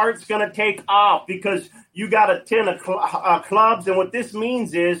 The art's going to take off because you got a 10 of clubs. And what this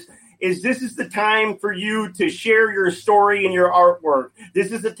means is this is the time for you to share your story and your artwork.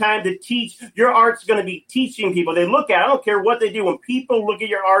 This is the time to teach. Your art's going to be teaching people. They look at it. I don't care what they do. When people look at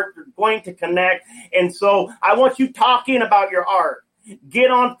your art, they're going to connect. And so I want you talking about your art. Get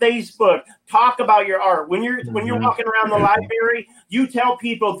on Facebook, talk about your art. When you're walking around the library, you tell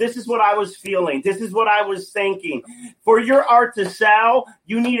people, this is what I was feeling. This is what I was thinking. For your art to sell,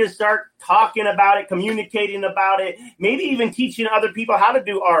 you need to start talking about it, communicating about it, maybe even teaching other people how to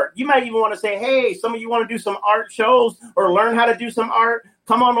do art. You might even want to say, hey, some of you want to do some art shows or learn how to do some art?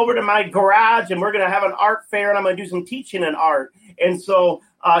 Come on over to my garage and we're going to have an art fair and I'm going to do some teaching in art. And so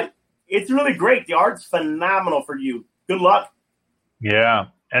it's really great. The art's phenomenal for you. Good luck. Yeah.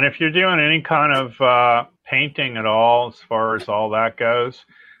 And if you're doing any kind of painting at all, as far as all that goes,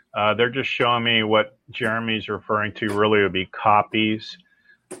 they're just showing me what Jeremy's referring to really would be copies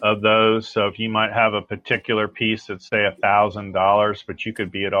of those. So if you might have a particular piece that's, say, $1,000, but you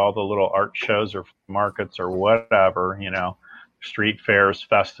could be at all the little art shows or markets or whatever, street fairs,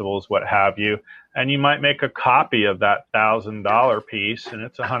 festivals, what have you. And you might make a copy of that $1,000 piece and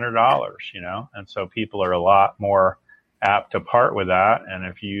it's $100, And so people are a lot more apt to part with that. And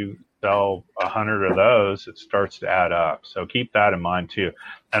if you sell 100 of those, it starts to add up. So keep that in mind too.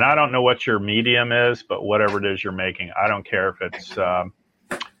 And I don't know what your medium is, but whatever it is you're making, I don't care if it's,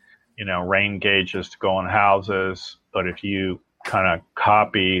 rain gauges to go on houses, but if you kind of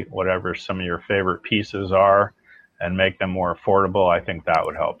copy whatever some of your favorite pieces are and make them more affordable, I think that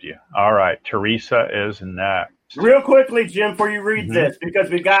would help you. All right. Teresa is next. Real quickly, Jim, before you read this, because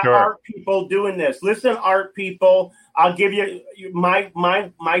we got art people doing this. Listen, art people, I'll give you my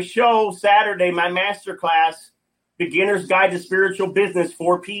show Saturday, my masterclass, Beginner's Guide to Spiritual Business,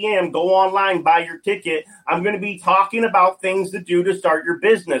 4 p.m. Go online, buy your ticket. I'm going to be talking about things to do to start your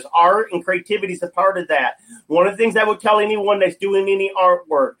business. Art and creativity is a part of that. One of the things I would tell anyone that's doing any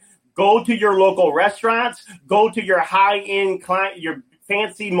artwork, go to your local restaurants, go to your high-end client, your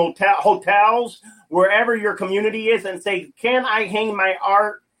fancy hotels, wherever your community is, and say, can I hang my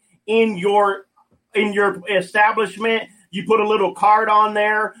art in your establishment? You put a little card on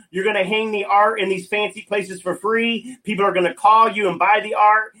there. You're going to hang the art in these fancy places for free. People are going to call you and buy the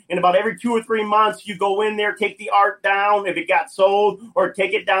art. And about every 2 or 3 months, you go in there, take the art down if it got sold, or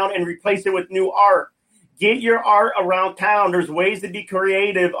take it down and replace it with new art. Get your art around town. There's ways to be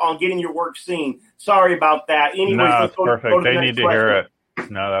creative on getting your work seen. Sorry about that. Anyways, no, that's perfect. They need to hear it.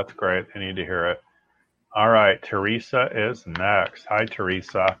 No, that's great. They need to hear it. All right. Teresa is next. Hi,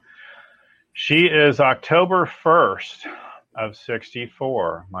 Teresa. She is October 1st of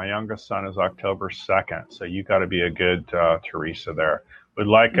 64. My youngest son is October 2nd. So you got to be a good Teresa there. Would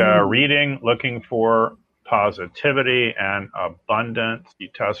like a reading, looking for positivity and abundance. You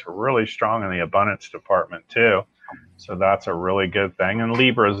test really strong in the abundance department too. So that's a really good thing. And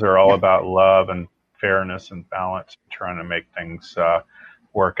Libras are all about love and fairness and balance, trying to make things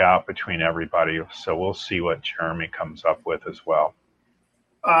work out between everybody. So we'll see what Jeremy comes up with as well.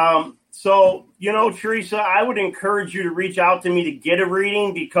 So, Teresa, I would encourage you to reach out to me to get a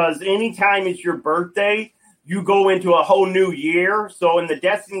reading, because anytime it's your birthday, you go into a whole new year. So in the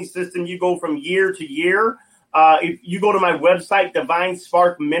Destiny system, you go from year to year. If you go to my website,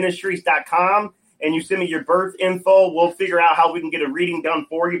 divinesparkministries.com, and you send me your birth info, we'll figure out how we can get a reading done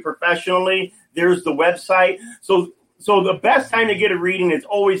for you professionally. There's the website. So So the best time to get a reading is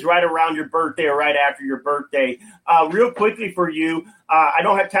always right around your birthday or right after your birthday. Real quickly for you, I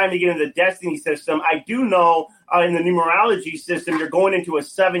don't have time to get into the Destiny system. I do know in the numerology system, you're going into a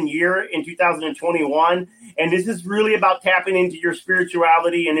 7-year in 2021. And this is really about tapping into your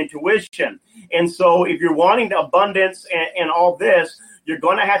spirituality and intuition. And so if you're wanting the abundance and all this, you're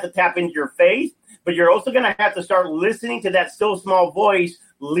going to have to tap into your faith, but you're also going to have to start listening to that still small voice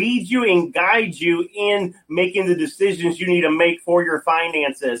lead you and guide you in making the decisions you need to make for your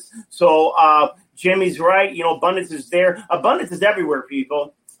finances. So Jimmy's right. Abundance is there. Abundance is everywhere,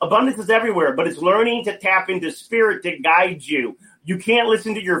 people. Abundance is everywhere, but it's learning to tap into spirit to guide you. You can't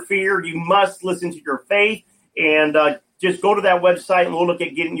listen to your fear. You must listen to your faith. And just go to that website and we'll look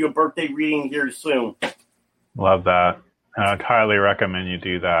at getting you a birthday reading here soon. Love that. I'd highly recommend you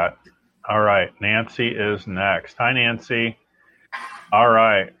do that. All right. Nancy is next. Hi, Nancy. All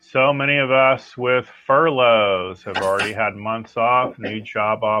right. So many of us with furloughs have already had months off. New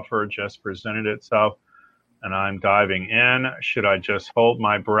job offer just presented itself, and I'm diving in. Should I just hold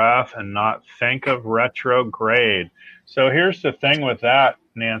my breath and not think of retrograde? So here's the thing with that,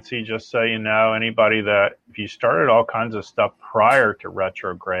 Nancy, just so you know, anybody that if you started all kinds of stuff prior to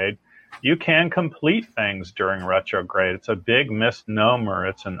retrograde, you can complete things during retrograde. It's a big misnomer.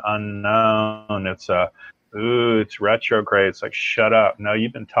 It's an unknown. It's retrograde. It's like, shut up. No,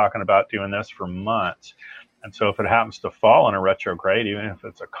 you've been talking about doing this for months. And so if it happens to fall in a retrograde, even if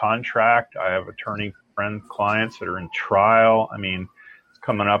it's a contract, I have attorney friend clients that are in trial. I mean, it's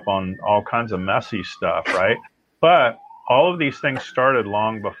coming up on all kinds of messy stuff, right? But all of these things started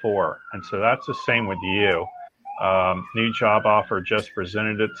long before. And so that's the same with you. New job offer just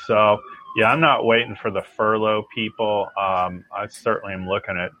presented itself. Yeah, I'm not waiting for the furlough people. I certainly am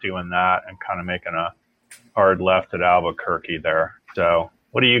looking at doing that and kind of making a hard left at Albuquerque there. So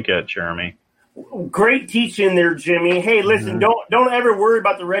what do you get, Jeremy? Great teaching there, Jimmy. Hey, listen, don't ever worry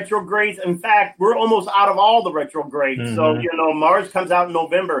about the retrogrades. In fact, we're almost out of all the retrogrades. So, Mars comes out in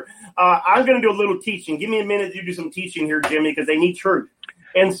November. I'm going to do a little teaching. Give me a minute to do some teaching here, Jimmy, because they need truth.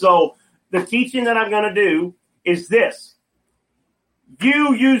 And so the teaching that I'm going to do is this.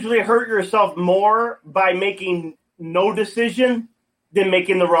 You usually hurt yourself more by making no decision than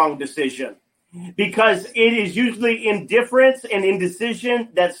making the wrong decision. Because it is usually indifference and indecision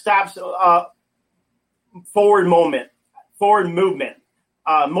that stops forward movement,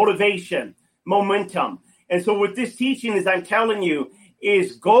 motivation, momentum. And so with this teaching, as I'm telling you,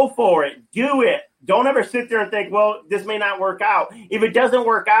 is go for it, do it. Don't ever sit there and think, well, this may not work out. If it doesn't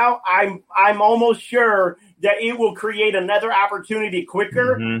work out, I'm almost sure that it will create another opportunity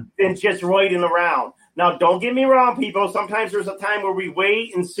quicker than just waiting around. Now, don't get me wrong, people. Sometimes there's a time where we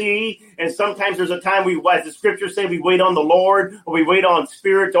wait and see, and sometimes there's a time as the scriptures say, we wait on the Lord, or we wait on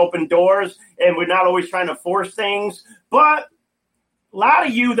Spirit to open doors, and we're not always trying to force things. But a lot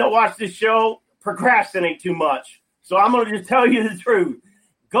of you that watch this show procrastinate too much. So I'm going to just tell you the truth.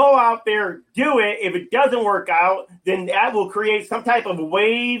 Go out there, do it. If it doesn't work out, then that will create some type of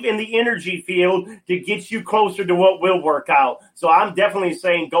wave in the energy field to get you closer to what will work out. So I'm definitely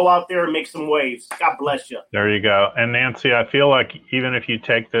saying go out there and make some waves. God bless you. There you go. And Nancy, I feel like even if you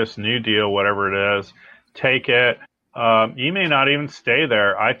take this new deal, whatever it is, take it. You may not even stay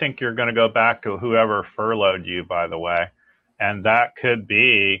there. I think you're going to go back to whoever furloughed you, by the way. And that could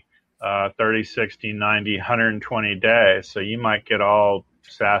be 30, 60, 90, 120 days. So you might get all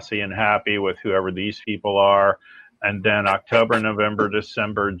sassy and happy with whoever these people are. And then October, November,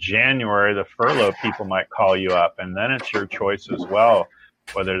 December, January, the furlough people might call you up. And then it's your choice as well,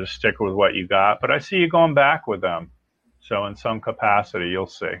 whether to stick with what you got. But I see you going back with them. So in some capacity, you'll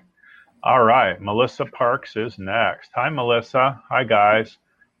see. All right. Melissa Parks is next. Hi, Melissa. Hi, guys.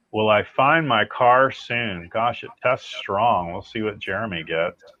 Will I find my car soon? Gosh, it tests strong. We'll see what Jeremy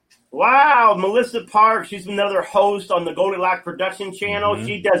gets. Wow, Melissa Parks, she's another host on the Goldilocks production channel.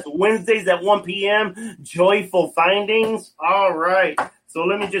 She does Wednesdays at 1 p.m., Joyful Findings. All right. So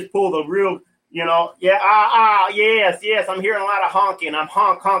let me just pull the real, yes, I'm hearing a lot of honking. I'm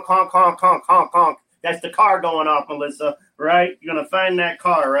honk, honk, honk, honk, honk, honk, honk. That's the car going off, Melissa, right? You're going to find that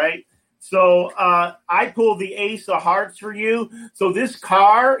car, right? So I pulled the Ace of Hearts for you. So this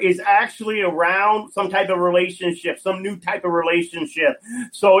car is actually around some type of relationship, some new type of relationship.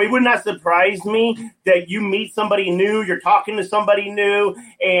 So it would not surprise me that you meet somebody new, you're talking to somebody new,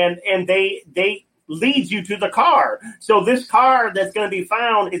 and they lead you to the car. So this car that's going to be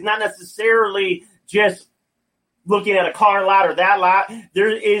found is not necessarily just looking at a car lot or that lot.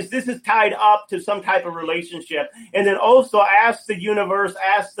 This is tied up to some type of relationship. And then also ask the universe,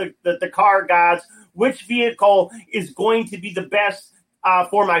 ask the car gods, which vehicle is going to be the best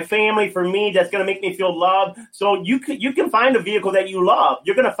for my family, for me, that's going to make me feel loved. So you can find a vehicle that you love.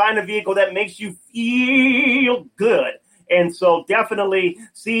 You're going to find a vehicle that makes you feel good. And so definitely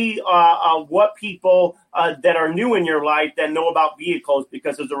see what people that are new in your life that know about vehicles,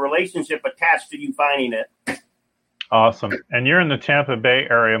 because there's a relationship attached to you finding it. Awesome. And you're in the Tampa Bay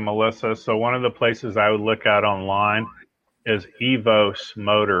area, Melissa. So one of the places I would look at online is Evos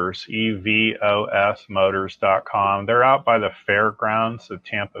Motors, EVOS Motors.com. They're out by the fairgrounds, the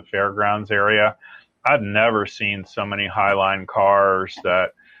Tampa Fairgrounds area. I've never seen so many Highline cars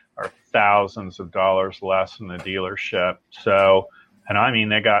that are thousands of dollars less than the dealership. So, and I mean,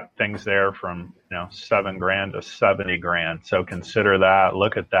 they got things there from, $7,000 to $70,000. So consider that.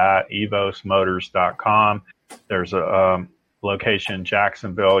 Look at that. EVOSMotors.com. There's a location in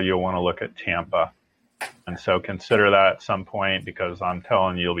Jacksonville. You'll want to look at Tampa. And so consider that at some point, because I'm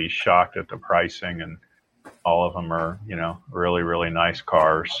telling you, you'll be shocked at the pricing, and all of them are, really, really nice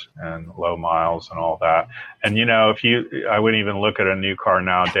cars and low miles and all that. And, I wouldn't even look at a new car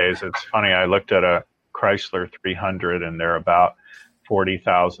nowadays. It's funny. I looked at a Chrysler 300 and they're about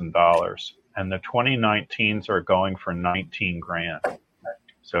 $40,000, and the 2019s are going for $19,000.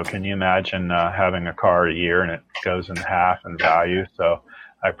 So can you imagine having a car a year and it goes in half in value? So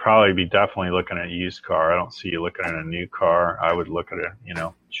I'd probably be definitely looking at a used car. I don't see you looking at a new car. I would look at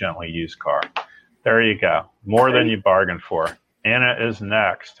a, gently used car. There you go. More than you bargained for. Anna is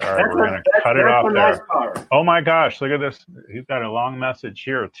next. All right, we're going to cut it off there. Oh, my gosh. Look at this. He's got a long message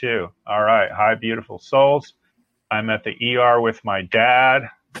here, too. All right. Hi, beautiful souls. I'm at the ER with my dad.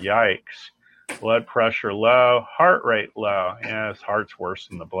 Yikes. Blood pressure low, heart rate low. Yeah, his heart's worse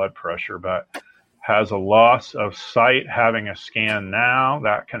than the blood pressure, but has a loss of sight, having a scan now.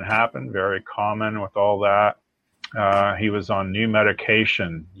 That can happen. Very common with all that. He was on new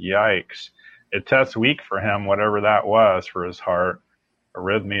medication. Yikes. It tests weak for him, whatever that was for his heart.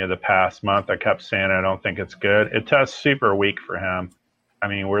 Arrhythmia the past month. I kept saying I don't think it's good. It tests super weak for him. I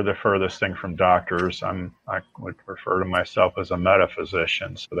mean, we're the furthest thing from doctors. I would refer to myself as a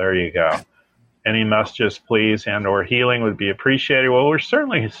metaphysician. So there you go. Any messages, please, and or healing would be appreciated. Well, we're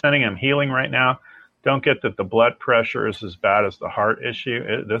certainly sending him healing right now. Don't get that the blood pressure is as bad as the heart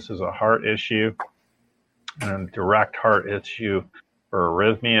issue. This is a heart issue, and a direct heart issue for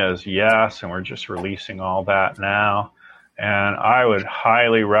arrhythmia is yes, and we're just releasing all that now. And I would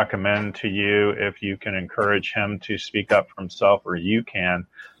highly recommend to you, if you can encourage him to speak up for himself, or you can,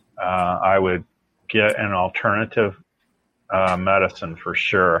 I would get an alternative medicine for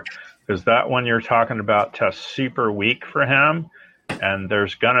sure. Because that one you're talking about tests super weak for him, and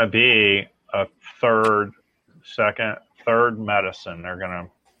there's going to be a third medicine. They're going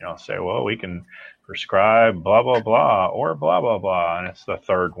to, say, well, we can prescribe blah, blah, blah, or blah, blah, blah, and it's the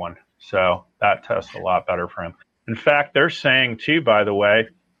third one. So that tests a lot better for him. In fact, they're saying, too, by the way,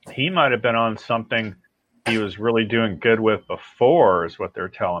 he might have been on something he was really doing good with before, is what they're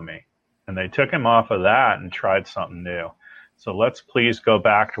telling me. And they took him off of that and tried something new. So let's please go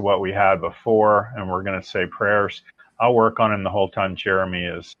back to what we had before, and we're going to say prayers. I'll work on him the whole time Jeremy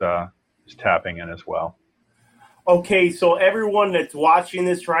is tapping in as well. Okay, so everyone that's watching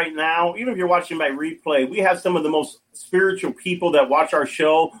this right now, even if you're watching by replay, we have some of the most spiritual people that watch our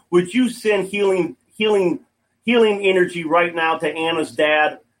show. Would you send healing energy right now to Anna's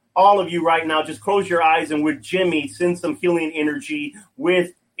dad? All of you right now, just close your eyes, and with Jimmy, send some healing energy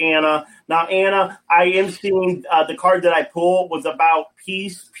with Anna. Now, Anna, I am seeing the card that I pulled was about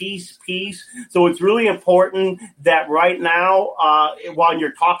peace, peace, peace. So it's really important that right now, while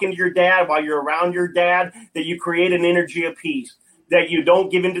you're talking to your dad, while you're around your dad, that you create an energy of peace, that you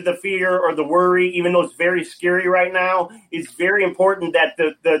don't give into the fear or the worry, even though it's very scary right now. It's very important that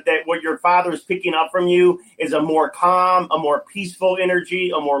that what your father is picking up from you is a more calm, a more peaceful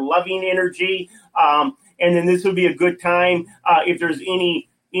energy, a more loving energy. And then this would be a good time if there's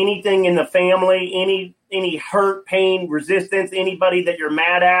anything in the family, any hurt, pain, resistance, anybody that you're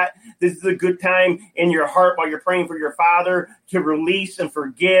mad at. This is a good time in your heart while you're praying for your father to release and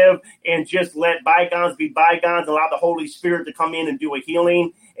forgive and just let bygones be bygones. Allow the Holy Spirit to come in and do a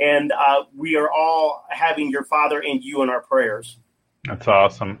healing. And we are all having your father and you in our prayers. That's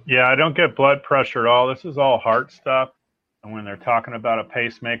awesome. Yeah, I don't get blood pressure at all. This is all heart stuff. And when they're talking about a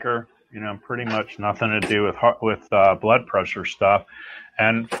pacemaker, pretty much nothing to do with blood pressure stuff.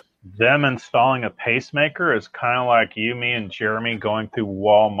 And them installing a pacemaker is kind of like you, me, and Jeremy going through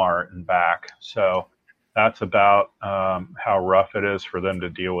Walmart and back. So that's about how rough it is for them to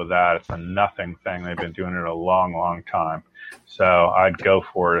deal with that. It's a nothing thing. They've been doing it a long, long time. So I'd go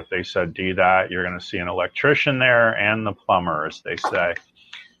for it. If they said do that, you're going to see an electrician there and the plumber, as they say.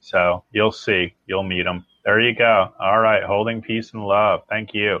 So you'll see. You'll meet them. There you go. All right. Holding peace and love.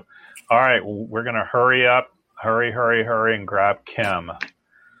 Thank you. All right. We're going to hurry up. Hurry, and grab Kim.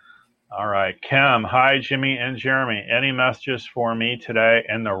 All right. Kim, hi, Jimmy and Jeremy. Any messages for me today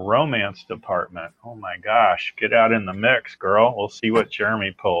in the romance department? Oh, my gosh. Get out in the mix, girl. We'll see what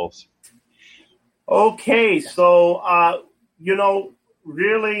Jeremy pulls. Okay. So,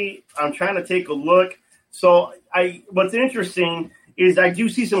 really, I'm trying to take a look. So what's interesting is I do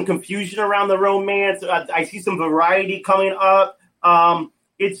see some confusion around the romance. I see some variety coming up.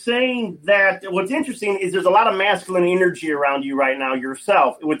 It's saying that what's interesting is there's a lot of masculine energy around you right now,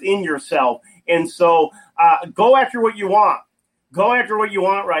 within yourself. And so go after what you want. Go after what you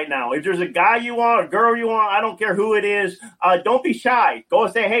want right now. If there's a guy you want, a girl you want, I don't care who it is, don't be shy. Go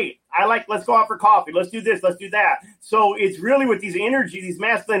and say, hey, let's go out for coffee. Let's do this. Let's do that. So it's really with these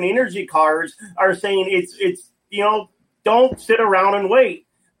masculine energy cards are saying it's don't sit around and wait.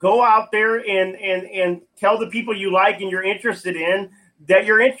 Go out there and tell the people you like and you're interested in that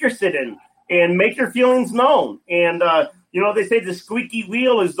you're interested in, and make your feelings known. And, they say the squeaky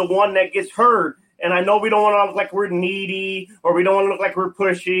wheel is the one that gets heard. And I know we don't want to look like we're needy or we don't want to look like we're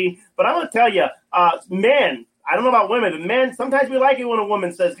pushy. But I'm going to tell you, men, I don't know about women, but men, sometimes we like it when a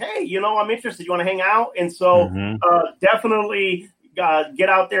woman says, hey, I'm interested. You want to hang out? And so definitely get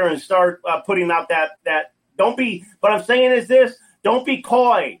out there and start putting out that don't be, what I'm saying is this, don't be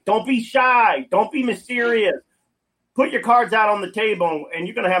coy. Don't be shy. Don't be mysterious. Put your cards out on the table, and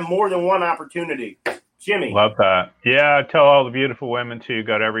you're going to have more than one opportunity. Jimmy. Love that. Yeah, tell all the beautiful women, too. You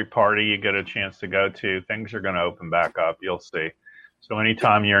got every party you get a chance to go to. Things are going to open back up. You'll see. So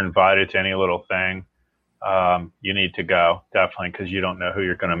anytime you're invited to any little thing, you need to go, definitely, because you don't know who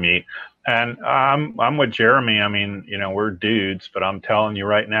you're going to meet. And I'm with Jeremy. I mean, we're dudes, but I'm telling you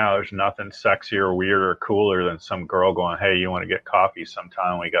right now, there's nothing sexier or weirder or cooler than some girl going, hey, you want to get coffee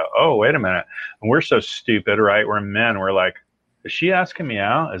sometime? We go, oh, wait a minute. And we're so stupid, right? We're men. We're like, is she asking me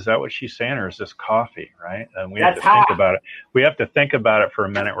out? Is that what she's saying? Or is this coffee? Right. And we have to think about it. We have to think about it for a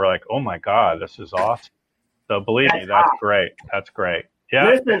minute. We're like, oh my God, this is awesome. So believe me, that's great. That's great. Yeah.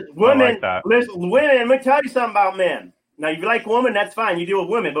 Listen, women, let me tell you something about men. Now, if you like women, that's fine. You deal with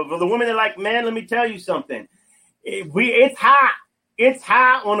women. But for the women that like men, let me tell you something. It's hot. It's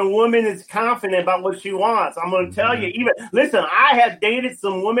hot when a woman is confident about what she wants. I'm going to tell you. Listen, I have dated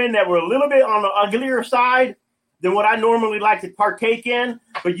some women that were a little bit on the uglier side than what I normally like to partake in.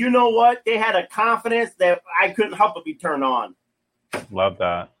 But you know what? They had a confidence that I couldn't help but be turned on. Love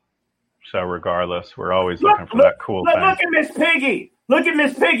that. So regardless, we're always looking for that cool thing. Look at Miss Piggy. Look at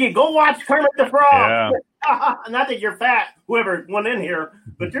Miss Piggy. Go watch Kermit the Frog. Yeah. Not that you're fat, whoever went in here,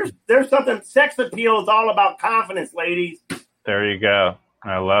 but there's something. Sex appeal is all about confidence, ladies. There you go.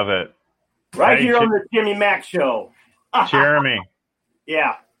 I love it. Right here on the Jimmy Mack Show. Jeremy.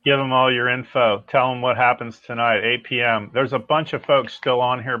 Yeah. Give them all your info. Tell them what happens tonight, 8 p.m. There's a bunch of folks still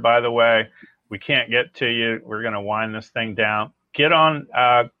on here, by the way. We can't get to you. We're going to wind this thing down. Get on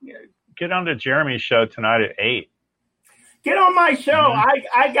to Jeremy's show tonight at 8. Get on my show.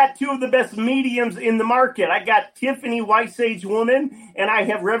 I got two of the best mediums in the market. I got Tiffany White Sage Woman, and I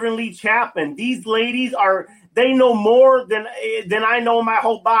have Reverend Lee Chapman. These ladies they know more than I know my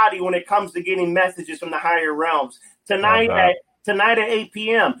whole body when it comes to getting messages from the higher realms. Tonight at 8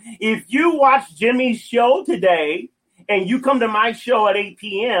 p.m. If you watch Jimmy's show today and you come to my show at 8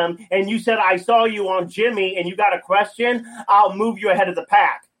 p.m. and you said, I saw you on Jimmy and you got a question, I'll move you ahead of the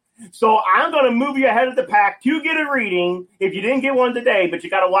pack. So I'm going to move you ahead of the pack to get a reading if you didn't get one today, but you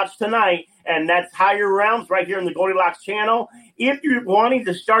got to watch tonight. And that's Higher Realms right here in the Goldilocks channel. If you're wanting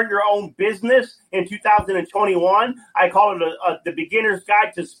to start your own business in 2021, I call it the beginner's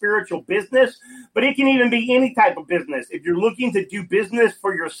guide to spiritual business, but it can even be any type of business. If you're looking to do business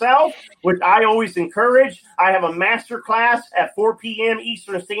for yourself, which I always encourage, I have a master class at 4 p.m.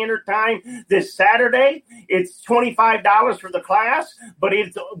 Eastern Standard Time this Saturday. It's $25 for the class, but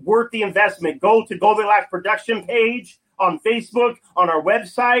it's worth the investment. Go to Goldilocks Production page on Facebook, on our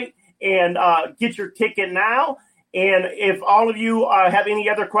website, and get your ticket now. And if all of you have any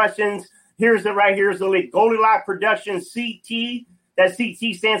other questions, here's the link. Goldilocks Productions CT. That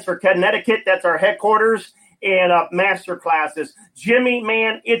CT stands for Connecticut. That's our headquarters. And master classes. Jimmy,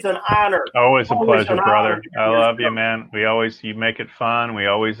 man, it's an honor. Always a pleasure, brother. I love you, man. You make it fun. We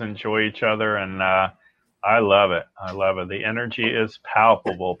always enjoy each other. And I love it. I love it. The energy is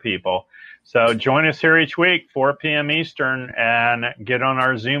palpable, people. So join us here each week, 4 p.m. Eastern, and get on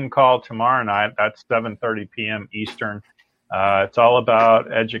our Zoom call tomorrow night. That's 7:30 p.m. Eastern. It's all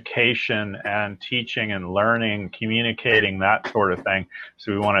about education and teaching and learning, communicating, that sort of thing.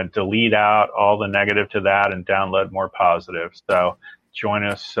 So we want to delete out all the negative to that and download more positive. So join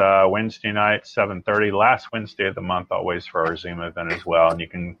us Wednesday night, 7:30, last Wednesday of the month, always for our Zoom event as well. And you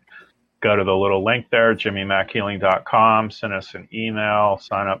can go to the little link there, jimmymachealing.com, send us an email,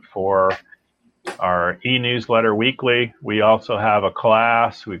 sign up for our e-newsletter weekly. We also have a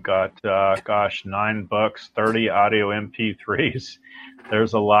class. We've got, 9 books, 30 audio MP3s.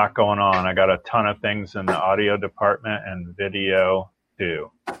 There's a lot going on. I got a ton of things in the audio department and video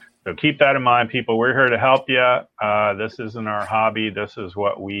too. So keep that in mind, people. We're here to help you. This isn't our hobby. This is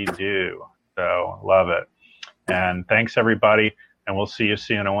what we do. So love it. And thanks, everybody. And we'll see you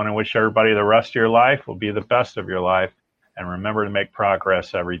soon. I want to wish everybody the rest of your life will be the best of your life. And remember to make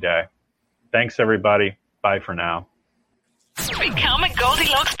progress every day. Thanks, everybody. Bye for now. Become a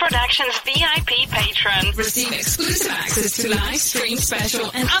Goldilocks Productions VIP patron. Receive exclusive access to live stream special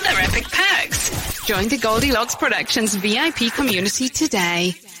and other epic perks. Join the Goldilocks Productions VIP community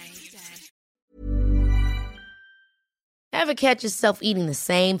today. Ever catch yourself eating the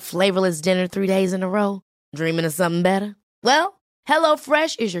same flavorless dinner 3 days in a row? Dreaming of something better? Well,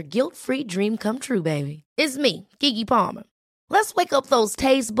 HelloFresh is your guilt-free dream come true, baby. It's me, Keke Palmer. Let's wake up those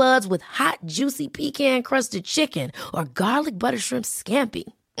taste buds with hot, juicy pecan-crusted chicken or garlic butter shrimp scampi.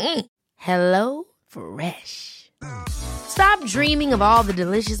 Hello Fresh. Stop dreaming of all the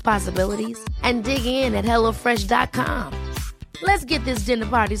delicious possibilities and dig in at HelloFresh.com. Let's get this dinner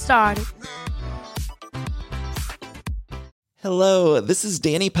party started. Hello, this is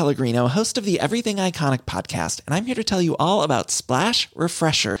Danny Pellegrino, host of the Everything Iconic podcast, and I'm here to tell you all about Splash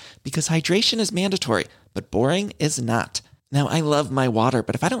Refresher, because hydration is mandatory, but boring is not. Now, I love my water,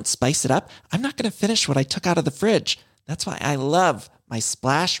 but if I don't spice it up, I'm not going to finish what I took out of the fridge. That's why I love my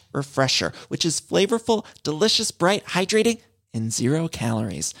Splash Refresher, which is flavorful, delicious, bright, hydrating, and 0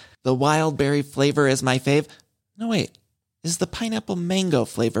 calories. The wild berry flavor is my fave. No, wait. Is the pineapple mango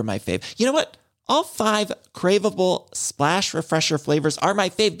flavor my fave? You know what? All 5 craveable Splash Refresher flavors are my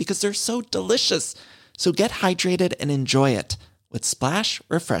fave because they're so delicious. So get hydrated and enjoy it with Splash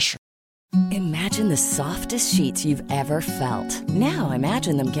Refresher. Imagine the softest sheets you've ever felt. Now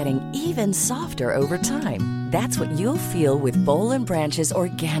imagine them getting even softer over time. That's what you'll feel with Boll & Branch's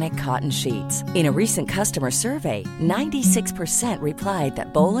organic cotton sheets. In a recent customer survey, 96% replied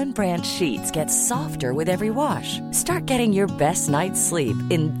that Boll & Branch sheets get softer with every wash. Start getting your best night's sleep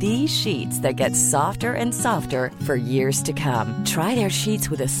in these sheets that get softer and softer for years to come. Try their sheets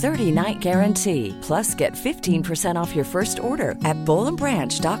with a 30-night guarantee. Plus, get 15% off your first order at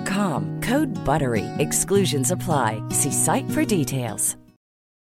bollandbranch.com. Code BUTTERY. Exclusions apply. See site for details.